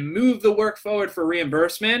 yeah. And I move the work forward for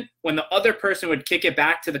reimbursement when the other person would kick it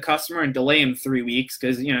back to the customer and delay him 3 weeks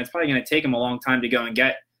because, it's probably going to take them a long time to go and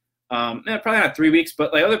get, probably not 3 weeks,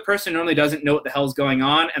 but the other person normally doesn't know what the hell's going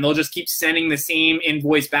on. And they'll just keep sending the same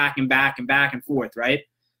invoice back and back and back and forth, right?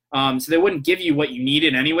 So they wouldn't give you what you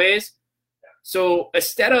needed anyways. So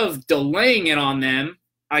instead of delaying it on them,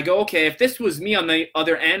 I go, okay, if this was me on the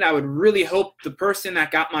other end, I would really hope the person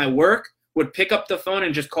that got my work would pick up the phone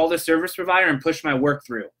and just call the service provider and push my work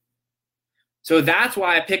through. So that's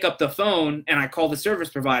why I pick up the phone and I call the service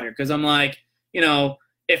provider because I'm like,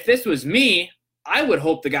 if this was me, I would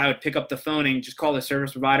hope the guy would pick up the phone and just call the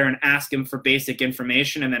service provider and ask him for basic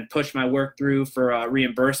information and then push my work through for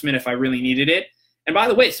reimbursement if I really needed it. And by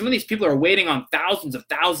the way, some of these people are waiting on thousands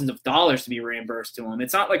of dollars to be reimbursed to them.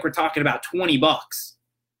 It's not like we're talking about $20.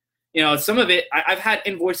 Some of it, I've had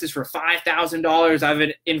invoices for $5,000. I've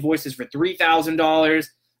had invoices for $3,000.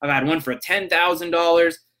 I've had one for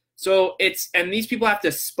 $10,000. So and these people have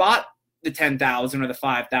to spot the $10,000 or the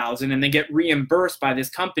 $5,000 and they get reimbursed by this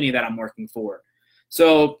company that I'm working for.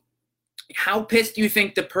 So how pissed do you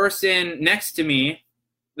think the person next to me,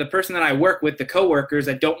 the person that I work with, the coworkers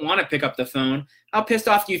that don't want to pick up the phone, how pissed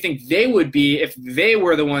off do you think they would be if they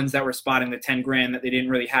were the ones that were spotting the 10 grand that they didn't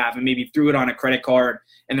really have and maybe threw it on a credit card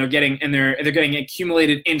and they're getting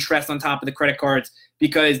accumulated interest on top of the credit cards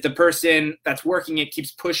because the person that's working it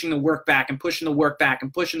keeps pushing the work back and pushing the work back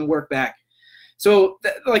and pushing the work back. So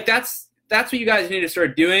that's what you guys need to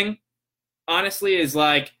start doing, honestly, is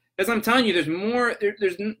like, because I'm telling you,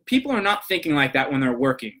 there's people are not thinking like that when they're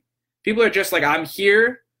working. People are just like, I'm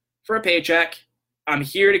here for a paycheck. I'm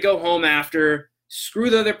here to go home after. Screw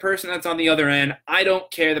the other person that's on the other end. I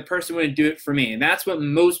don't care. The person wouldn't do it for me. And that's what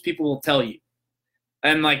most people will tell you.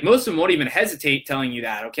 And like most of them won't even hesitate telling you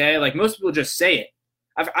that, okay? Like most people just say it.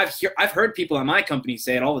 I've heard people at my company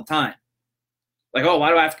say it all the time. Like, oh, why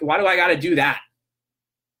do I got to do that?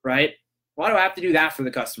 Right? Why do I have to do that for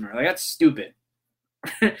the customer? Like, that's stupid.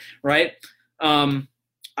 Right?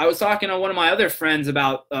 I was talking to one of my other friends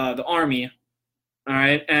about the Army, all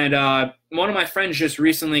right? And one of my friends just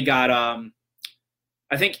recently got, I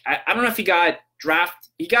don't know if he got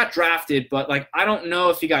drafted, but like I don't know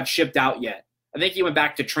if he got shipped out yet. I think he went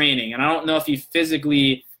back to training, and I don't know if he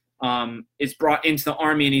physically is brought into the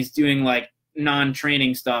Army and he's doing like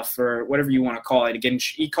non-training stuff or whatever you want to call it. Again,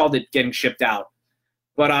 he called it getting shipped out.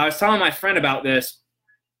 But I was telling my friend about this.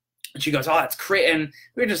 And she goes, oh, that's great. And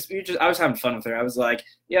I was having fun with her. I was like,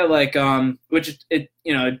 yeah, like, which it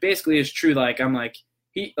basically is true. Like, I'm like,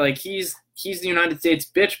 he's the United States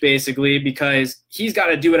bitch basically, because he's got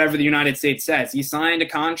to do whatever the United States says. He signed a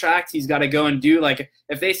contract. He's got to go and do, like,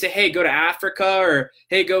 if they say, hey, go to Africa or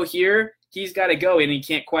hey, go here, he's got to go and he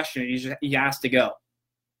can't question it. He has to go.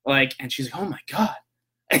 Like, and she's like, oh my God.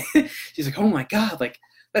 She's like, oh my God. Like,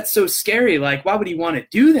 that's so scary. Like, why would he want to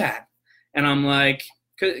do that? And I'm like,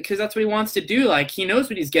 because that's what he wants to do. Like, he knows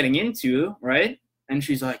what he's getting into, right? And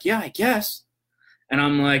she's like, yeah, I guess. And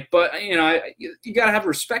I'm like, but, you got to have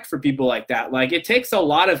respect for people like that. Like, it takes a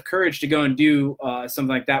lot of courage to go and do something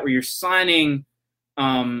like that where you're signing,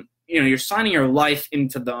 you're signing your life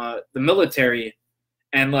into the military.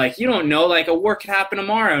 And, like, you don't know, like, a war could happen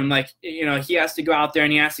tomorrow. And, like, he has to go out there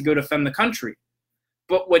and he has to go defend the country.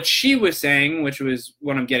 But what she was saying, which was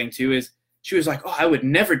what I'm getting to, is she was like, oh, I would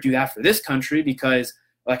never do that for this country because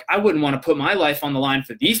Like, I wouldn't want to put my life on the line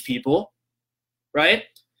for these people, right?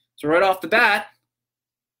 So right off the bat,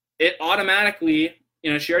 it automatically,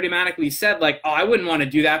 she automatically said, like, oh, I wouldn't want to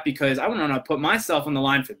do that because I wouldn't want to put myself on the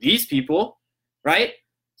line for these people, right?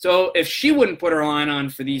 So if she wouldn't put her line on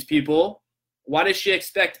for these people, why does she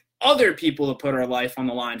expect other people to put her life on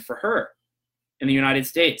the line for her in the United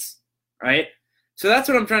States, right? So that's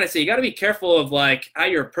what I'm trying to say. You got to be careful of, like, how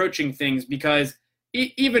you're approaching things, because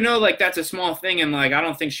even though, like, that's a small thing and, like, I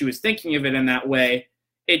don't think she was thinking of it in that way,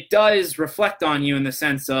 it does reflect on you in the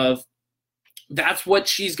sense of that's what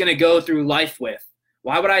she's going to go through life with.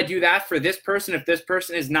 Why would I do that for this person if this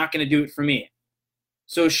person is not going to do it for me?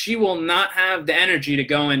 So she will not have the energy to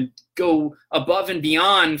go above and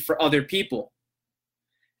beyond for other people.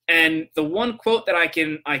 And the one quote that I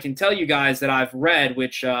can tell you guys that I've read,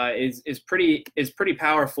 which is pretty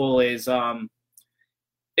powerful, is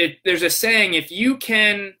there's a saying: if you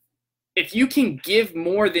can give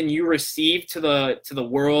more than you receive to the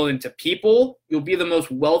world and to people, you'll be the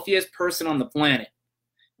most wealthiest person on the planet.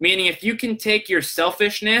 Meaning, if you can take your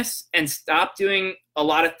selfishness and stop doing a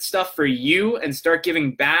lot of stuff for you and start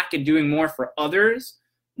giving back and doing more for others,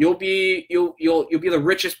 you'll be the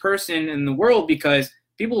richest person in the world, because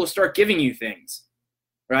people will start giving you things,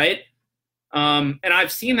 right? And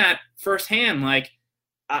I've seen that firsthand. Like,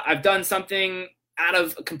 I've done something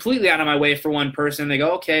completely out of my way for one person. They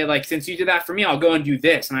go, okay, like, since you did that for me, I'll go and do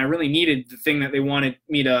this. And I really needed the thing that they were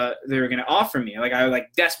going to offer me. Like, I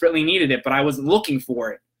desperately needed it, but I wasn't looking for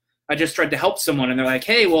it. I just tried to help someone, and they're like,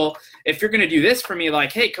 hey, well, if you're going to do this for me,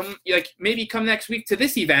 like, hey, maybe come next week to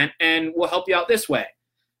this event and we'll help you out this way.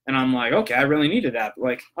 And I'm like, okay, I really needed that.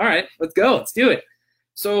 Like, all right, let's go. Let's do it.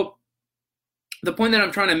 So the point that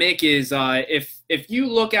I'm trying to make is, if you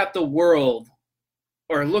look at the world,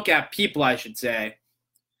 or look at people, I should say,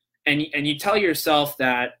 and you tell yourself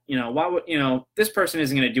that, why would, this person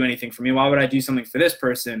isn't going to do anything for me. Why would I do something for this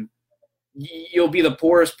person? You'll be the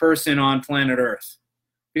poorest person on planet Earth,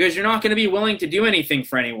 because you're not going to be willing to do anything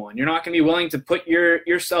for anyone. You're not going to be willing to put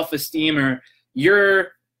your self-esteem or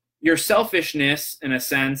your selfishness, in a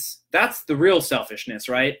sense. That's the real selfishness,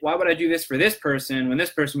 right? Why would I do this for this person when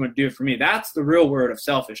this person would do it for me? That's the real word of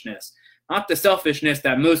selfishness. Not the selfishness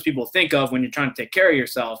that most people think of when you're trying to take care of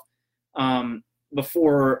yourself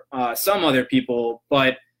before some other people,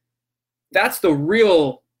 but that's the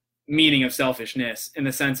real meaning of selfishness, in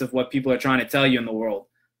the sense of what people are trying to tell you in the world,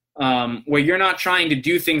 where you're not trying to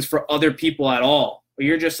do things for other people at all. Where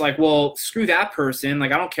you're just like, well, screw that person.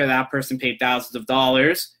 Like, I don't care that person paid thousands of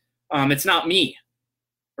dollars. It's not me,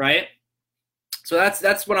 right? So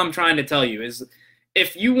that's what I'm trying to tell you is,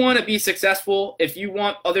 if you want to be successful, if you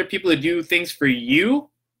want other people to do things for you,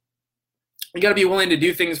 you got to be willing to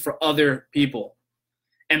do things for other people.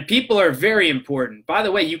 And people are very important. By the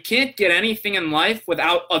way, you can't get anything in life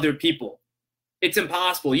without other people. It's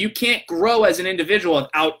impossible. You can't grow as an individual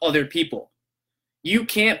without other people. You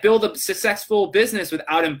can't build a successful business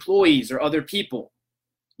without employees or other people.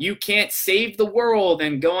 You can't save the world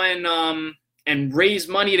and go and raise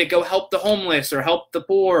money to go help the homeless or help the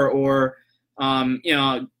poor, or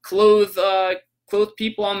clothe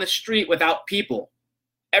people on the street without people.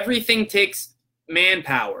 Everything takes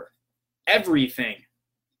manpower. Everything.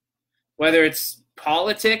 Whether it's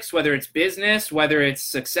politics, whether it's business, whether it's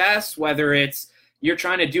success, whether it's you're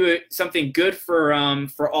trying to do something good for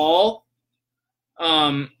all.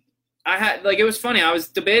 It was funny. I was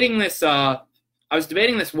debating this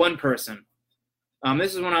one person.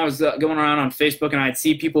 This is when I was going around on Facebook, and I'd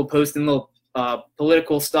see people posting little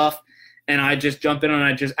political stuff. And I just jump in and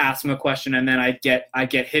I just ask them a question, and then I get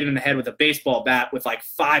hit in the head with a baseball bat with like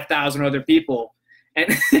 5,000 other people,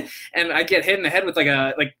 and and I get hit in the head with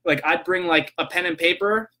I'd bring like a pen and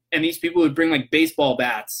paper, and these people would bring like baseball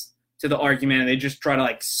bats to the argument, and they just try to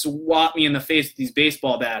like swat me in the face with these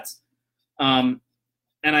baseball bats, and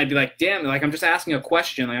I'd be like, damn, like, I'm just asking a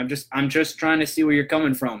question, like I'm just trying to see where you're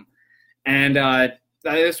coming from, and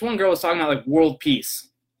this one girl was talking about like world peace.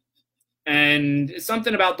 And it's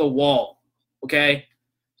something about the wall, okay?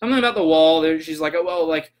 Something about the wall. She's like, oh, well,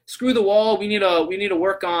 like, screw the wall. We need to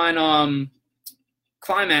work on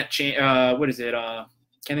climate change. What is it? Can't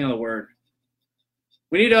think of the word.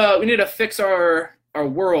 We need to fix our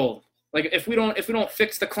world. Like, if we don't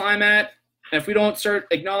fix the climate, and if we don't start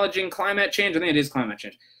acknowledging climate change, I think it is climate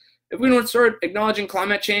change. If we don't start acknowledging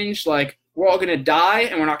climate change, like, we're all gonna die,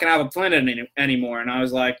 and we're not gonna have a planet anymore. And I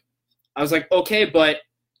was like, okay, but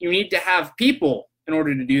you need to have people in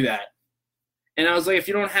order to do that. And I was like, if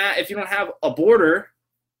you don't have a border,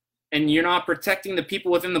 and you're not protecting the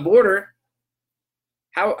people within the border,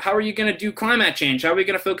 how are you going to do climate change? How are we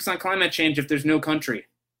going to focus on climate change if there's no country?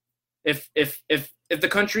 If If the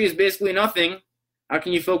country is basically nothing, how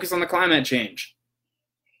can you focus on the climate change?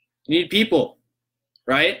 You need people,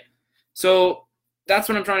 right? So that's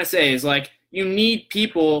what I'm trying to say is like you need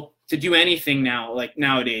people to do anything now, like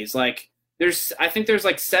nowadays. Like I think there's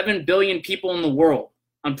like 7 billion people in the world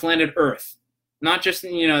on planet Earth. Not just,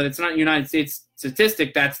 it's not United States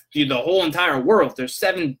statistic, that's the whole entire world. There's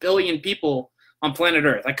 7 billion people on planet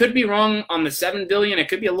Earth. I could be wrong on the 7 billion. It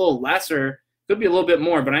could be a little lesser, could be a little bit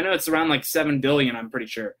more, but I know it's around like 7 billion, I'm pretty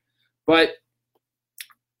sure. But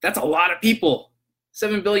that's a lot of people.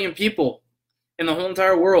 7 billion people in the whole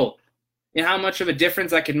entire world. You know how much of a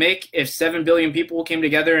difference that could make if 7 billion people came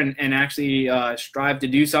together and actually strive to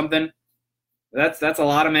do something? That's a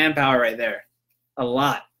lot of manpower right there. A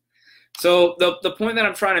lot. So the point that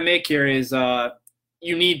I'm trying to make here is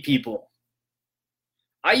you need people.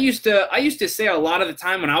 I used to say a lot of the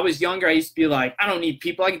time when I was younger, I used to be like, I don't need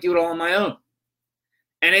people. I can do it all on my own.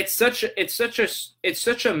 And it's such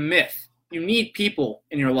a myth. You need people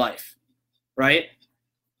in your life, right?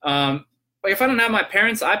 Like if I don't have my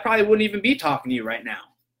parents, I probably wouldn't even be talking to you right now,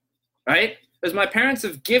 right? Because my parents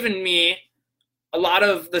have given me a lot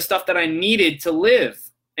of the stuff that I needed to live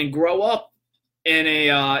and grow up in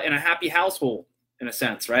a happy household, in a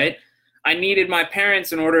sense, right? I needed my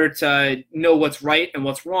parents in order to know what's right and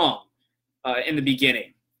what's wrong in the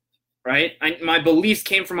beginning, right? My beliefs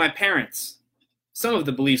came from my parents. Some of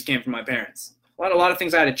the beliefs came from my parents. A lot of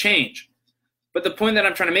things I had to change. But the point that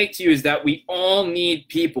I'm trying to make to you is that we all need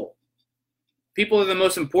people. People are the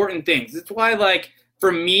most important things. That's why, like,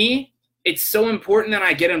 for me, it's so important that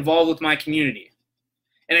I get involved with my community.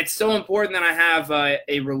 And it's so important that I have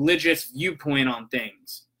a religious viewpoint on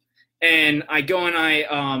things. And I go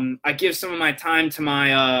and I give some of my time to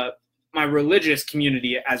my religious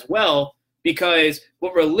community as well, because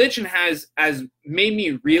what religion has made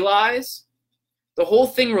me realize, the whole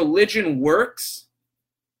thing religion works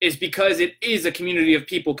is because it is a community of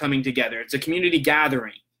people coming together. It's a community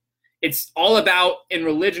gathering. It's all about, in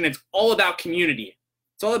religion, it's all about community.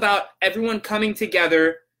 It's all about everyone coming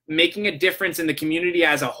together, making a difference in the community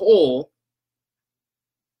as a whole.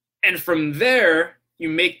 And from there, you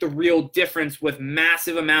make the real difference with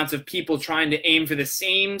massive amounts of people trying to aim for the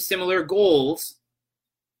same similar goals.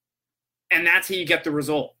 And that's how you get the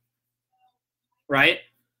result, right?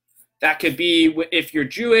 That could be if you're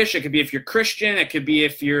Jewish, it could be if you're Christian, it could be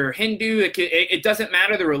if you're Hindu, it doesn't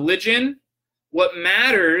matter the religion. What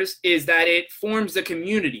matters is that it forms the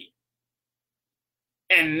community.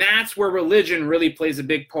 And that's where religion really plays a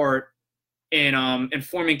big part in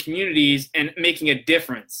forming communities and making a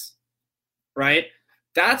difference, right?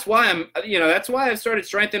 That's why that's why I've started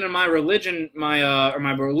strengthening my religion,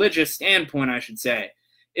 my religious standpoint, I should say,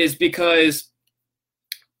 is because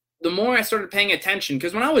the more I started paying attention,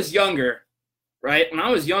 because when I was younger, right? When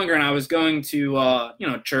I was younger and I was going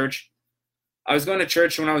to church, I was going to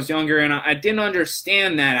church when I was younger, and I didn't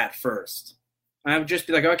understand that at first. I would just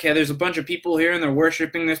be like, okay, there's a bunch of people here, and they're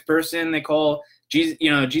worshiping this person they call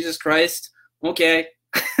Jesus Christ. Okay,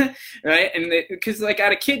 right? And because like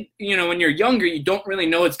at a kid, when you're younger, you don't really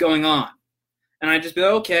know what's going on, and I'd just be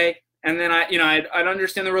like, okay. And then I'd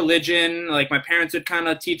understand the religion. Like my parents would kind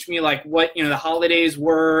of teach me like what the holidays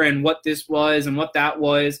were and what this was and what that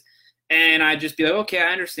was, and I'd just be like, okay,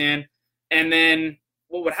 I understand. And then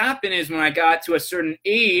what would happen is when I got to a certain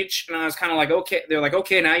age and I was kind of like, okay, they're like,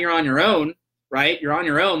 okay, now you're on your own, right? You're on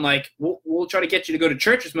your own. Like we'll try to get you to go to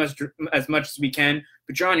church as much as we can,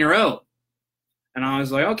 but you're on your own. And I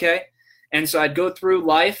was like, okay. And so I'd go through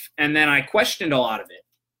life, and then I questioned a lot of it.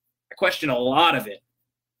 I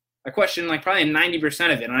questioned like probably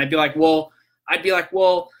 90% of it. And I'd be like, well,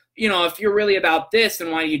 if you're really about this,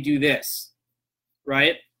 then why do you do this?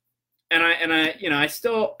 Right? And I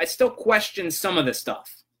still question some of this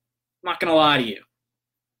stuff. I'm not gonna lie to you.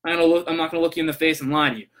 I'm not gonna look you in the face and lie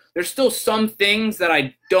to you. There's still some things that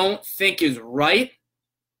I don't think is right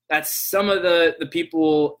that some of the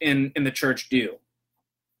people in the church do.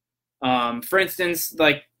 For instance,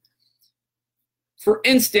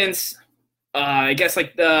 I guess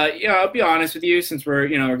like I'll be honest with you, since we're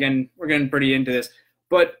getting pretty into this,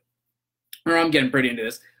 I'm getting pretty into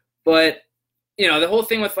this, but the whole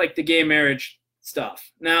thing with like the gay marriage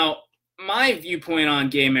stuff. Now, my viewpoint on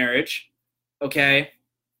gay marriage, okay,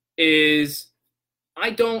 is I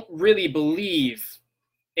don't really believe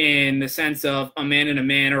in the sense of a man and a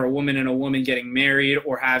man or a woman and a woman getting married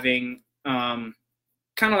or having kind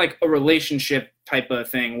of like a relationship type of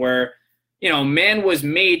thing where, man was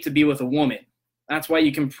made to be with a woman. That's why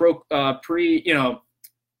you can I don't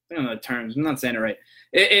know the terms. I'm not saying it right.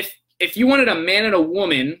 If you wanted a man and a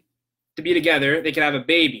woman to be together, they could have a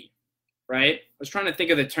baby, right? I was trying to think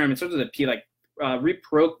of the term. It starts with a P, like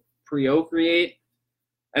procreate.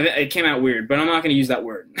 It came out weird, but I'm not going to use that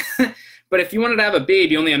word. But if you wanted to have a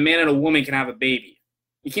baby, only a man and a woman can have a baby.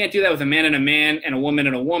 You can't do that with a man and a woman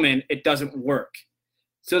and a woman. It doesn't work.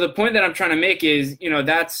 So the point that I'm trying to make is,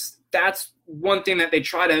 that's one thing that they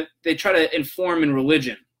try to inform in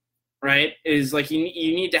religion, right? Is like you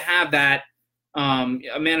need to have that a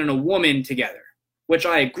man and a woman together, which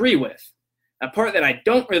I agree with. A part that I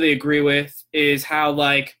don't really agree with is how,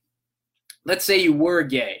 like, let's say you were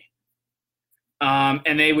gay,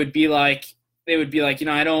 and they would be like,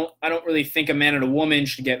 I don't really think a man and a woman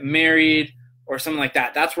should get married or something like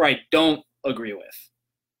that. That's where I don't agree with,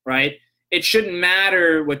 right? It shouldn't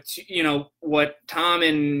matter what Tom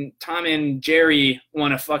and Jerry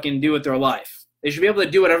want to fucking do with their life. They should be able to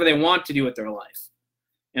do whatever they want to do with their life.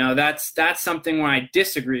 That's something where I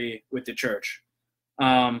disagree with the church.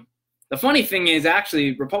 The funny thing is,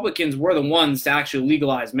 actually, Republicans were the ones to actually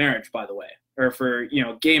legalize marriage, by the way, or for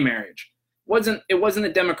gay marriage. It wasn't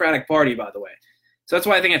the Democratic Party, by the way. So that's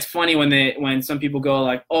why I think it's funny when some people go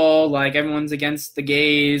like, oh, like everyone's against the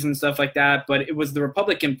gays and stuff like that. But it was the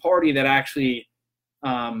Republican Party that actually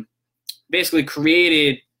basically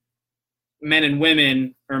created men and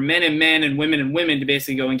women, or men and women to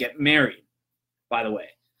basically go and get married, by the way.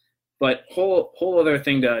 But whole other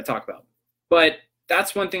thing to talk about. But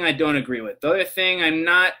that's one thing I don't agree with. The other thing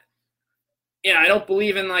I don't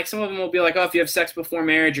believe in, like, some of them will be like, oh, if you have sex before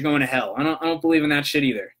marriage, you're going to hell. I don't believe in that shit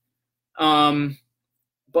either.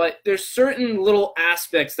 But there's certain little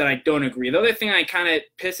aspects that I don't agree. The other thing that kind of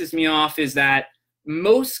pisses me off is that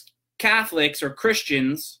most Catholics or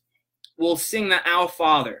Christians will sing the Our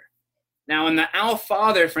Father. Now, in the Our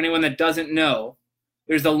Father, for anyone that doesn't know,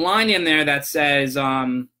 there's a line in there that says,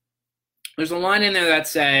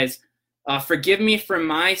 forgive me for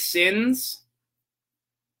my sins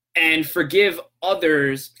and forgive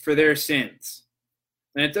others for their sins.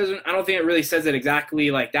 And I don't think it really says it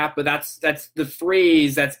exactly like that, but that's the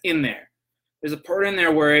phrase that's in there. There's a part in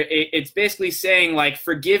there where it's basically saying, like,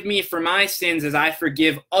 forgive me for my sins as I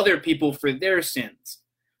forgive other people for their sins.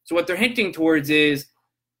 So what they're hinting towards is,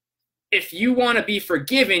 if you want to be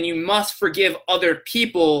forgiven, you must forgive other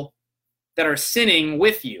people that are sinning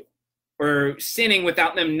with you, or sinning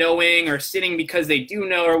without them knowing, or sinning because they do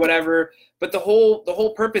know, or whatever. But the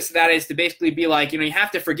whole purpose of that is to basically be like, you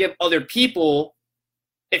have to forgive other people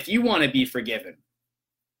if you want to be forgiven.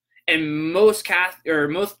 And most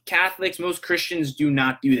Catholics, most Christians do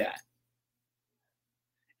not do that.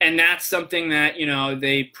 And that's something that,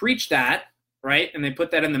 they preach that, right? And they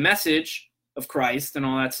put that in the message of Christ and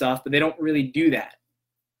all that stuff, but they don't really do that.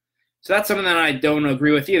 So that's something that I don't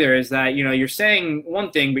agree with either, is that, you're saying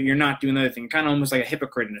one thing, but you're not doing the other thing. Kind of almost like a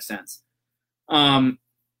hypocrite in a sense.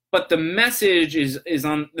 But the message is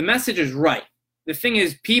right. The thing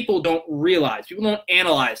is, people don't realize, people don't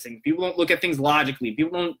analyze things, people don't look at things logically,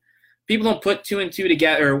 people don't put 2 and 2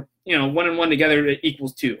 together, 1 and 1 together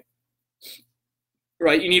equals 2.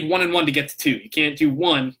 Right? You need 1 and 1 to get to 2. You can't do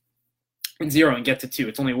 1 and 0 and get to 2.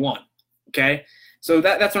 It's only 1. Okay? So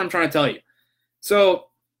that's what I'm trying to tell you. So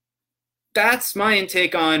that's my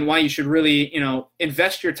intake on why you should really,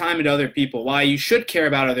 invest your time into other people, why you should care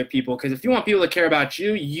about other people. Because if you want people to care about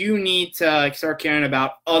you, you need to start caring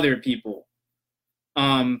about other people.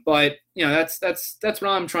 But that's what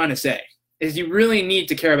I'm trying to say, is you really need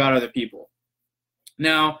to care about other people.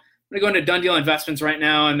 Now, I'm going to go into Done Deal Investments right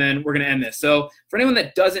now, and then we're going to end this. So for anyone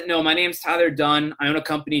that doesn't know, my name's Tyler Dunn. I own a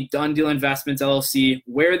company, Done Deal Investments, LLC,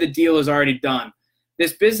 where the deal is already done.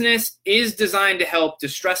 This business is designed to help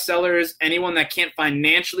distressed sellers, anyone that can't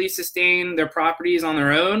financially sustain their properties on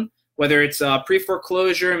their own, whether it's a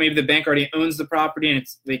pre-foreclosure, maybe the bank already owns the property and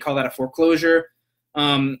they call that a foreclosure.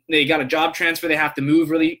 They got a job transfer, they have to move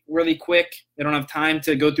really, really quick. They don't have time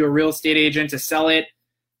to go through a real estate agent to sell it.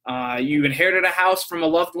 You inherited a house from a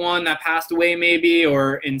loved one that passed away maybe,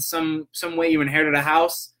 or in some way you inherited a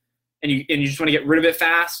house and you just want to get rid of it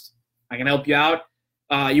fast. I can help you out.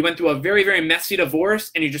 You went through a very, very messy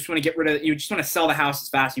divorce and you just want to get rid of it. You just want to sell the house as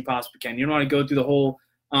fast as you possibly can. You don't want to go through the whole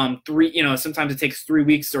sometimes it takes 3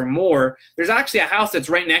 weeks or more. There's actually a house that's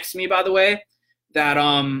right next to me, by the way, that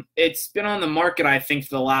it's been on the market, I think,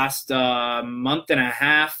 for the last month and a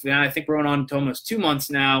half. Yeah, I think we're going on to almost 2 months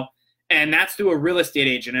now. And that's through a real estate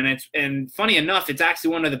agent. And funny enough, it's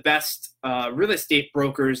actually one of the best real estate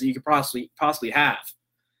brokers that you could possibly have.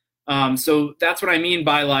 So that's what I mean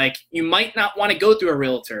by, like, you might not want to go through a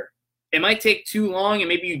realtor. It might take too long, and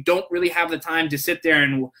maybe you don't really have the time to sit there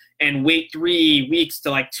and wait 3 weeks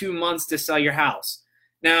to like 2 months to sell your house.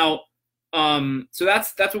 Now, so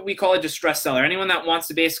that's what we call a distressed seller. Anyone that wants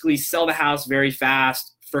to basically sell the house very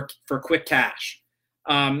fast for quick cash.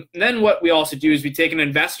 Then what we also do is we take an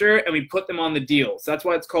investor and we put them on the deal. So that's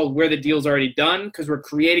why it's called Where the Deal's Already Done, because we're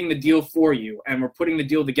creating the deal for you and we're putting the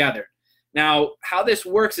deal together. Now, how this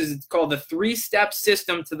works is it's called the 3-step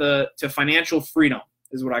system to financial freedom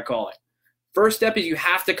is what I call it. First step is you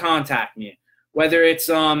have to contact me, whether it's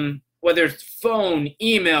phone,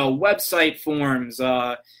 email, website forms,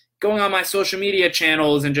 going on my social media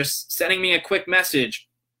channels and just sending me a quick message.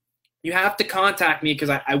 You have to contact me because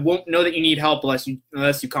I won't know that you need help unless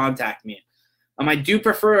you contact me. I do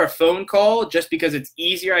prefer a phone call just because it's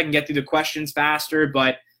easier. I can get through the questions faster,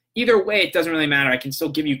 but either way, it doesn't really matter. I can still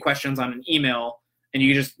give you questions on an email and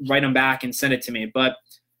you can just write them back and send it to me. But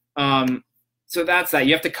so that's that.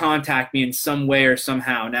 You have to contact me in some way or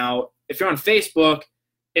somehow. Now, if you're on Facebook,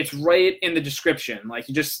 it's right in the description. Like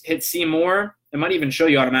you just hit see more. It might even show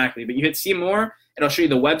you automatically, but you hit see more. It'll show you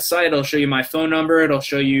the website. It'll show you my phone number. It'll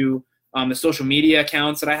show you the social media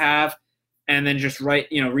accounts that I have, and then just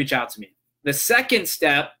reach out to me. The second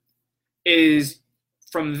step is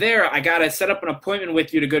from there, I got to set up an appointment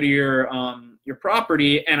with you to go to your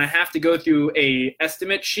property, and I have to go through a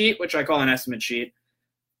estimate sheet, which I call an estimate sheet.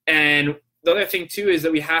 And the other thing too is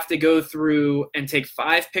that we have to go through and take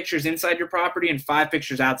 5 pictures inside your property and 5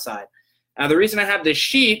 pictures outside. Now, the reason I have this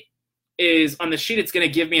sheet is on the sheet, it's going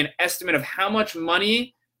to give me an estimate of how much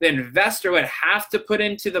money the investor would have to put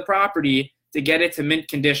into the property to get it to mint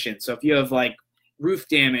condition. So if you have like roof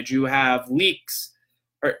damage, you have leaks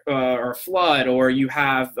or flood, or you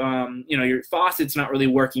have, your faucet's not really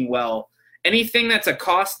working well, anything that's a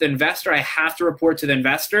cost to the investor, I have to report to the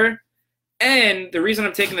investor. And the reason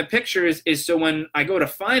I'm taking the pictures is so when I go to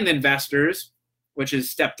find the investors, which is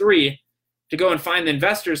step 3, to go and find the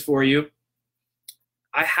investors for you,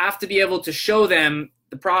 I have to be able to show them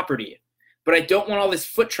the property. But I don't want all this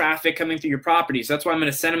foot traffic coming through your property. So that's why I'm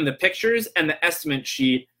going to send them the pictures and the estimate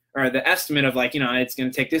sheet, or the estimate of it's going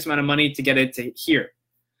to take this amount of money to get it to here.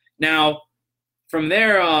 Now, from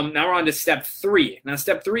there, now we're on to step 3. Now,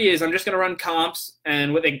 step 3 is I'm just going to run comps.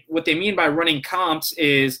 And what they mean by running comps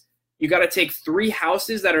is you got to take 3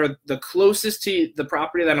 houses that are the closest to the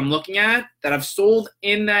property that I'm looking at that I've sold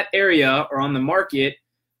in that area or on the market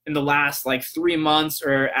in the last 3 months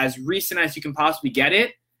or as recent as you can possibly get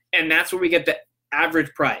it. And that's where we get the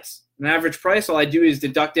average price. And the average price, all I do is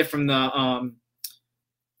deduct it from the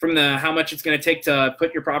how much it's going to take to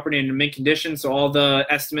put your property in mint condition. So all the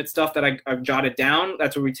estimate stuff that I've jotted down,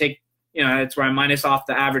 that's where we take, that's where I minus off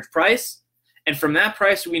the average price. And from that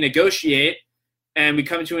price, we negotiate and we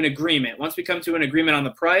come to an agreement. Once we come to an agreement on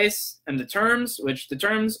the price and the terms, which the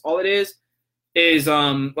terms, all it is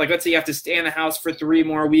let's say you have to stay in the house for 3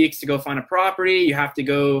 more weeks to go find a property. You have to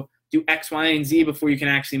go do X, Y, and Z before you can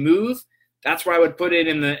actually move. That's where I would put it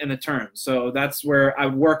in the terms. So that's where I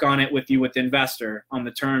would work on it with you, with the investor, on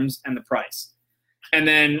the terms and the price. And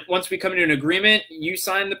then once we come to an agreement, you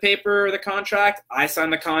sign the paper or the contract, I sign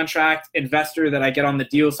the contract, investor that I get on the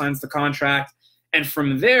deal signs the contract. And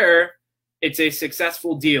from there, it's a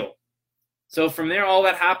successful deal. So from there, all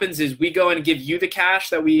that happens is we go and give you the cash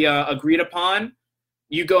that we agreed upon.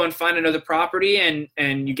 You go and find another property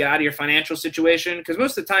and you get out of your financial situation. Because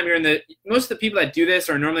most of the time most of the people that do this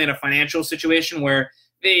are normally in a financial situation where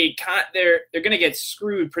they're going to get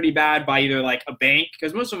screwed pretty bad by either a bank,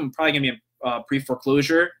 because most of them are probably going to be in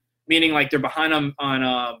pre-foreclosure, meaning they're behind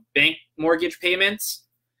on bank mortgage payments,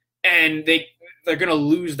 and they're going to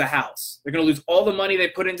lose the house. They're going to lose all the money they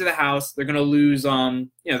put into the house. They're going to lose,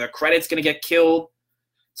 their credit's going to get killed.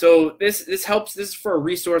 So this helps. This is for a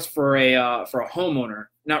resource for a homeowner,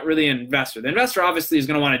 not really an investor. The investor obviously is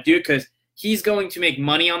going to want to do it because he's going to make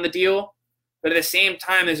money on the deal. But at the same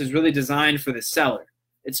time, this is really designed for the seller.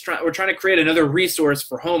 We're trying to create another resource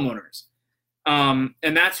for homeowners. And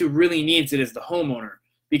that's who really needs it, is the homeowner.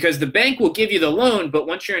 Because the bank will give you the loan, but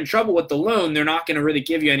once you're in trouble with the loan, they're not going to really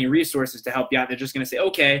give you any resources to help you out. They're just going to say,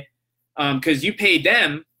 okay, because you've paid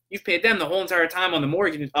them the whole entire time on the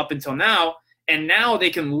mortgage up until now, and now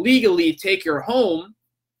they can legally take your home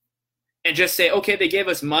and just say, okay, they gave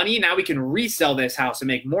us money, now we can resell this house and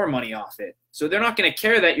make more money off it. So they're not going to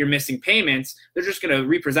care that you're missing payments. They're just going to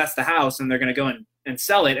repossess the house, and they're going to go and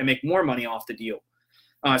sell it and make more money off the deal.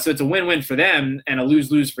 So it's a win-win for them and a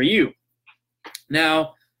lose-lose for you.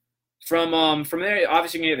 Now, from there,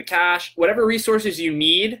 obviously you're going to get the cash. Whatever resources you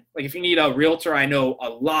need, if you need a realtor, I know a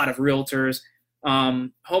lot of realtors.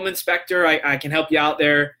 Home inspector, I can help you out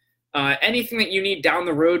there. Anything that you need down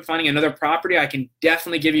the road, finding another property, I can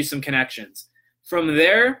definitely give you some connections. From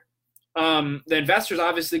there, the investor's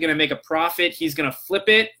obviously going to make a profit. He's going to flip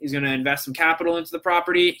it. He's going to invest some capital into the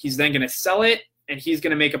property. He's then going to sell it, and he's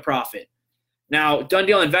going to make a profit. Now, Done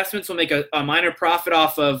Deal Investments will make a minor profit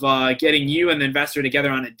off of getting you and the investor together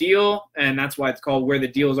on a deal, and that's why it's called where the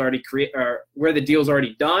deal is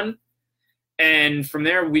already done. And from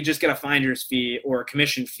there, we just get a finder's fee or a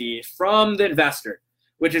commission fee from the investor,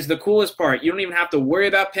 which is the coolest part. You don't even have to worry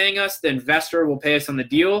about paying us. The investor will pay us on the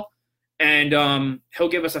deal, and he'll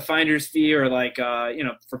give us a finder's fee or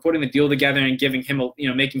for putting the deal together and giving him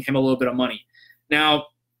making him a little bit of money. Now,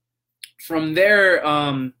 from there,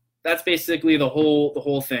 that's basically the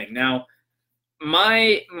whole thing. Now,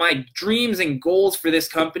 my dreams and goals for this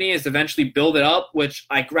company is to eventually build it up, which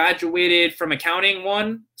I graduated from accounting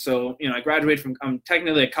one. So, I'm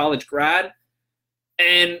technically a college grad.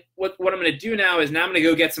 And what I'm going to do now is I'm going to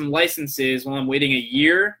go get some licenses while I'm waiting a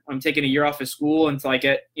year. I'm taking a year off of school until I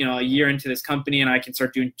get, a year into this company and I can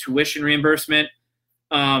start doing tuition reimbursement.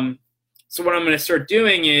 So what I'm going to start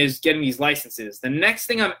doing is getting these licenses. The next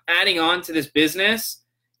thing I'm adding on to this business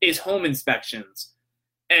is home inspections.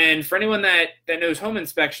 And for anyone that knows home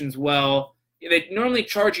inspections well, they normally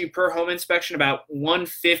charge you per home inspection about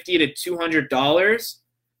 $150 to $200.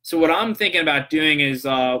 So what I'm thinking about doing is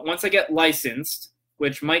once I get licensed,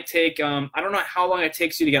 which might take, I don't know how long it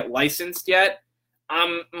takes you to get licensed yet.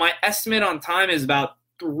 My estimate on time is about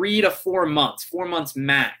 3 to 4 months, 4 months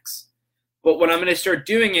max. But what I'm going to start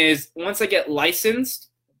doing is once I get licensed,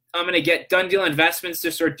 I'm going to get Done Deal Investments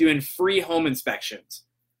to start doing free home inspections,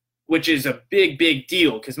 which is a big, big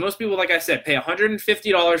deal because most people, like I said, pay $150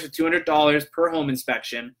 to $200 per home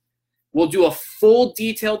inspection. We'll do a full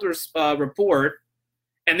detailed report,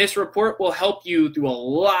 and this report will help you through a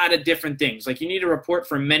lot of different things. Like you need a report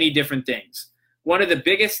for many different things. One of the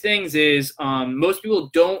biggest things is most people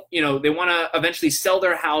don't, they want to eventually sell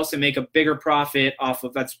their house and make a bigger profit off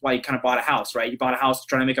of, that's why you kind of bought a house, right? You bought a house to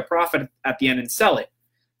try to make a profit at the end and sell it.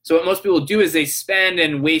 So what most people do is they spend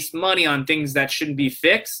and waste money on things that shouldn't be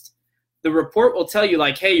fixed. The report will tell you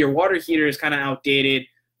like, hey, your water heater is kind of outdated,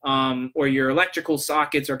 or your electrical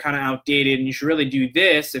sockets are kind of outdated and you should really do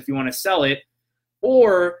this if you want to sell it.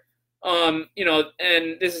 Or, and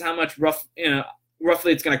this is how much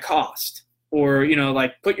roughly it's going to cost. Or,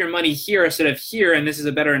 put your money here instead of here, and this is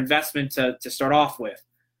a better investment to start off with.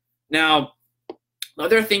 Now, the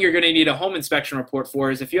other thing you're going to need a home inspection report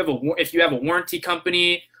for is if you have a warranty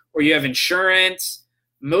company or you have insurance.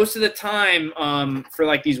 Most of the time for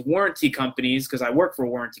like these warranty companies, because I work for a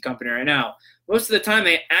warranty company right now, most of the time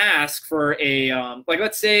they ask for a,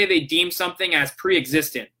 let's say they deem something as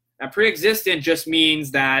pre-existent. Now, pre-existent just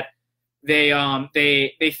means that they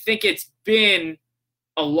think it's been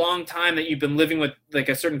a long time that you've been living with like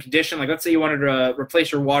a certain condition. Like let's say you wanted to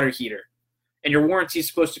replace your water heater and your warranty is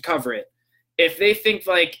supposed to cover it. If they think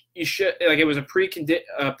like you should, like it was a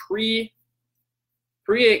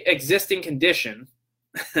pre-existing condition,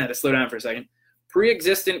 I had to slow down for a second,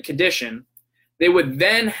 pre-existent condition, they would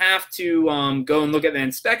then have to go and look at the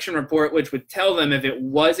inspection report, which would tell them if it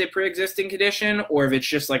was a pre-existing condition or if it's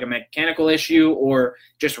just like a mechanical issue or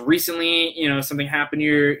just recently, something happened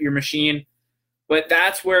to your machine. But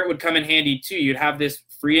that's where it would come in handy too. You'd have this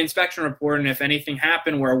free inspection report, and if anything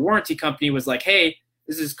happened where a warranty company was like, hey,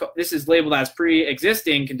 this is labeled as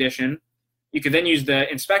pre-existing condition, you could then use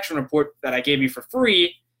the inspection report that I gave you for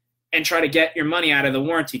free and try to get your money out of the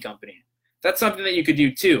warranty company. That's something that you could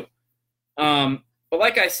do too. But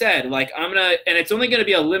like I said, and it's only going to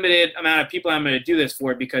be a limited amount of people I'm going to do this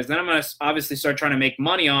for, because then I'm going to obviously start trying to make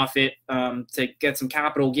money off it to get some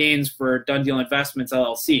capital gains for Done Deal Investments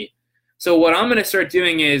LLC. So what I'm going to start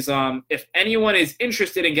doing is if anyone is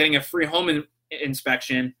interested in getting a free home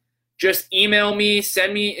inspection, just email me,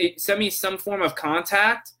 send me some form of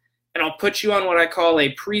contact, and I'll put you on what I call a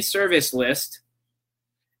pre-service list.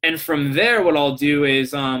 And from there, what I'll do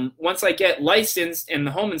is once I get licensed in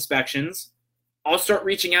the home inspections, I'll start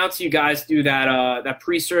reaching out to you guys through that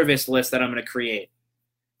pre-service list that I'm going to create.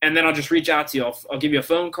 And then I'll just reach out to you. I'll give you a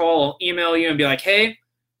phone call, I'll email you and be like, hey,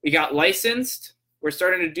 we got licensed. We're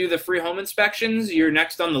starting to do the free home inspections. You're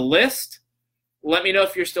next on the list. Let me know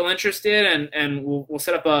if you're still interested, and we'll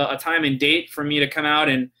set up a time and date for me to come out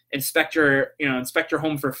and inspect your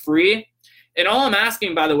home for free. And all I'm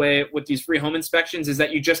asking, by the way, with these free home inspections is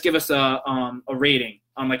that you just give us a rating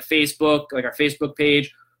on like Facebook, like our Facebook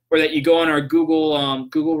page, or that you go on our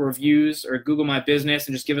Google reviews or Google My Business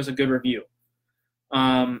and just give us a good review.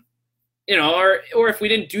 Or if we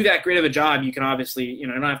didn't do that great of a job, you can obviously, you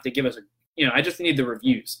don't have to give us I just need the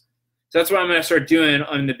reviews. So that's what I'm going to start doing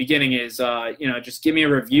in the beginning is, just give me a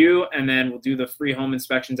review, and then we'll do the free home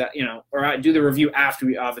inspections or I do the review after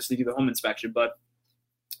we obviously do the home inspection. But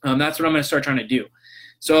that's what I'm going to start trying to do.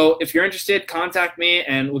 So if you're interested, contact me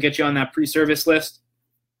and we'll get you on that pre-service list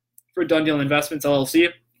for Done Deal Investments LLC.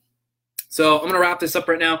 So I'm going to wrap this up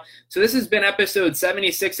right now. So this has been episode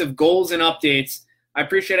 76 of Goals and Updates. I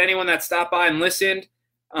appreciate anyone that stopped by and listened.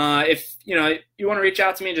 If you want to reach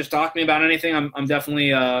out to me and just talk to me about anything, I'm definitely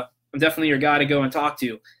your guy to go and talk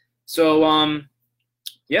to. So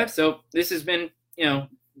so this has been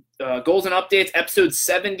Goals and Updates, episode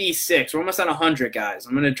 76. We're almost at 100, guys.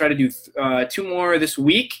 I'm going to try to do 2 more this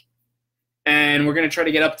week, and we're going to try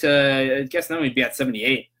to get up to, I guess then we'd be at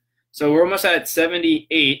 78. So we're almost at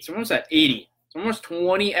 78. So we're almost at 80. So almost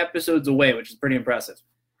 20 episodes away, which is pretty impressive.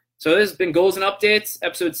 So this has been Goals and Updates,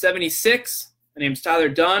 episode 76. My name's Tyler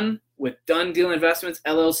Dunn with Dunn Deal Investments,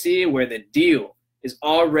 LLC, where the deal is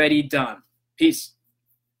already done. Peace.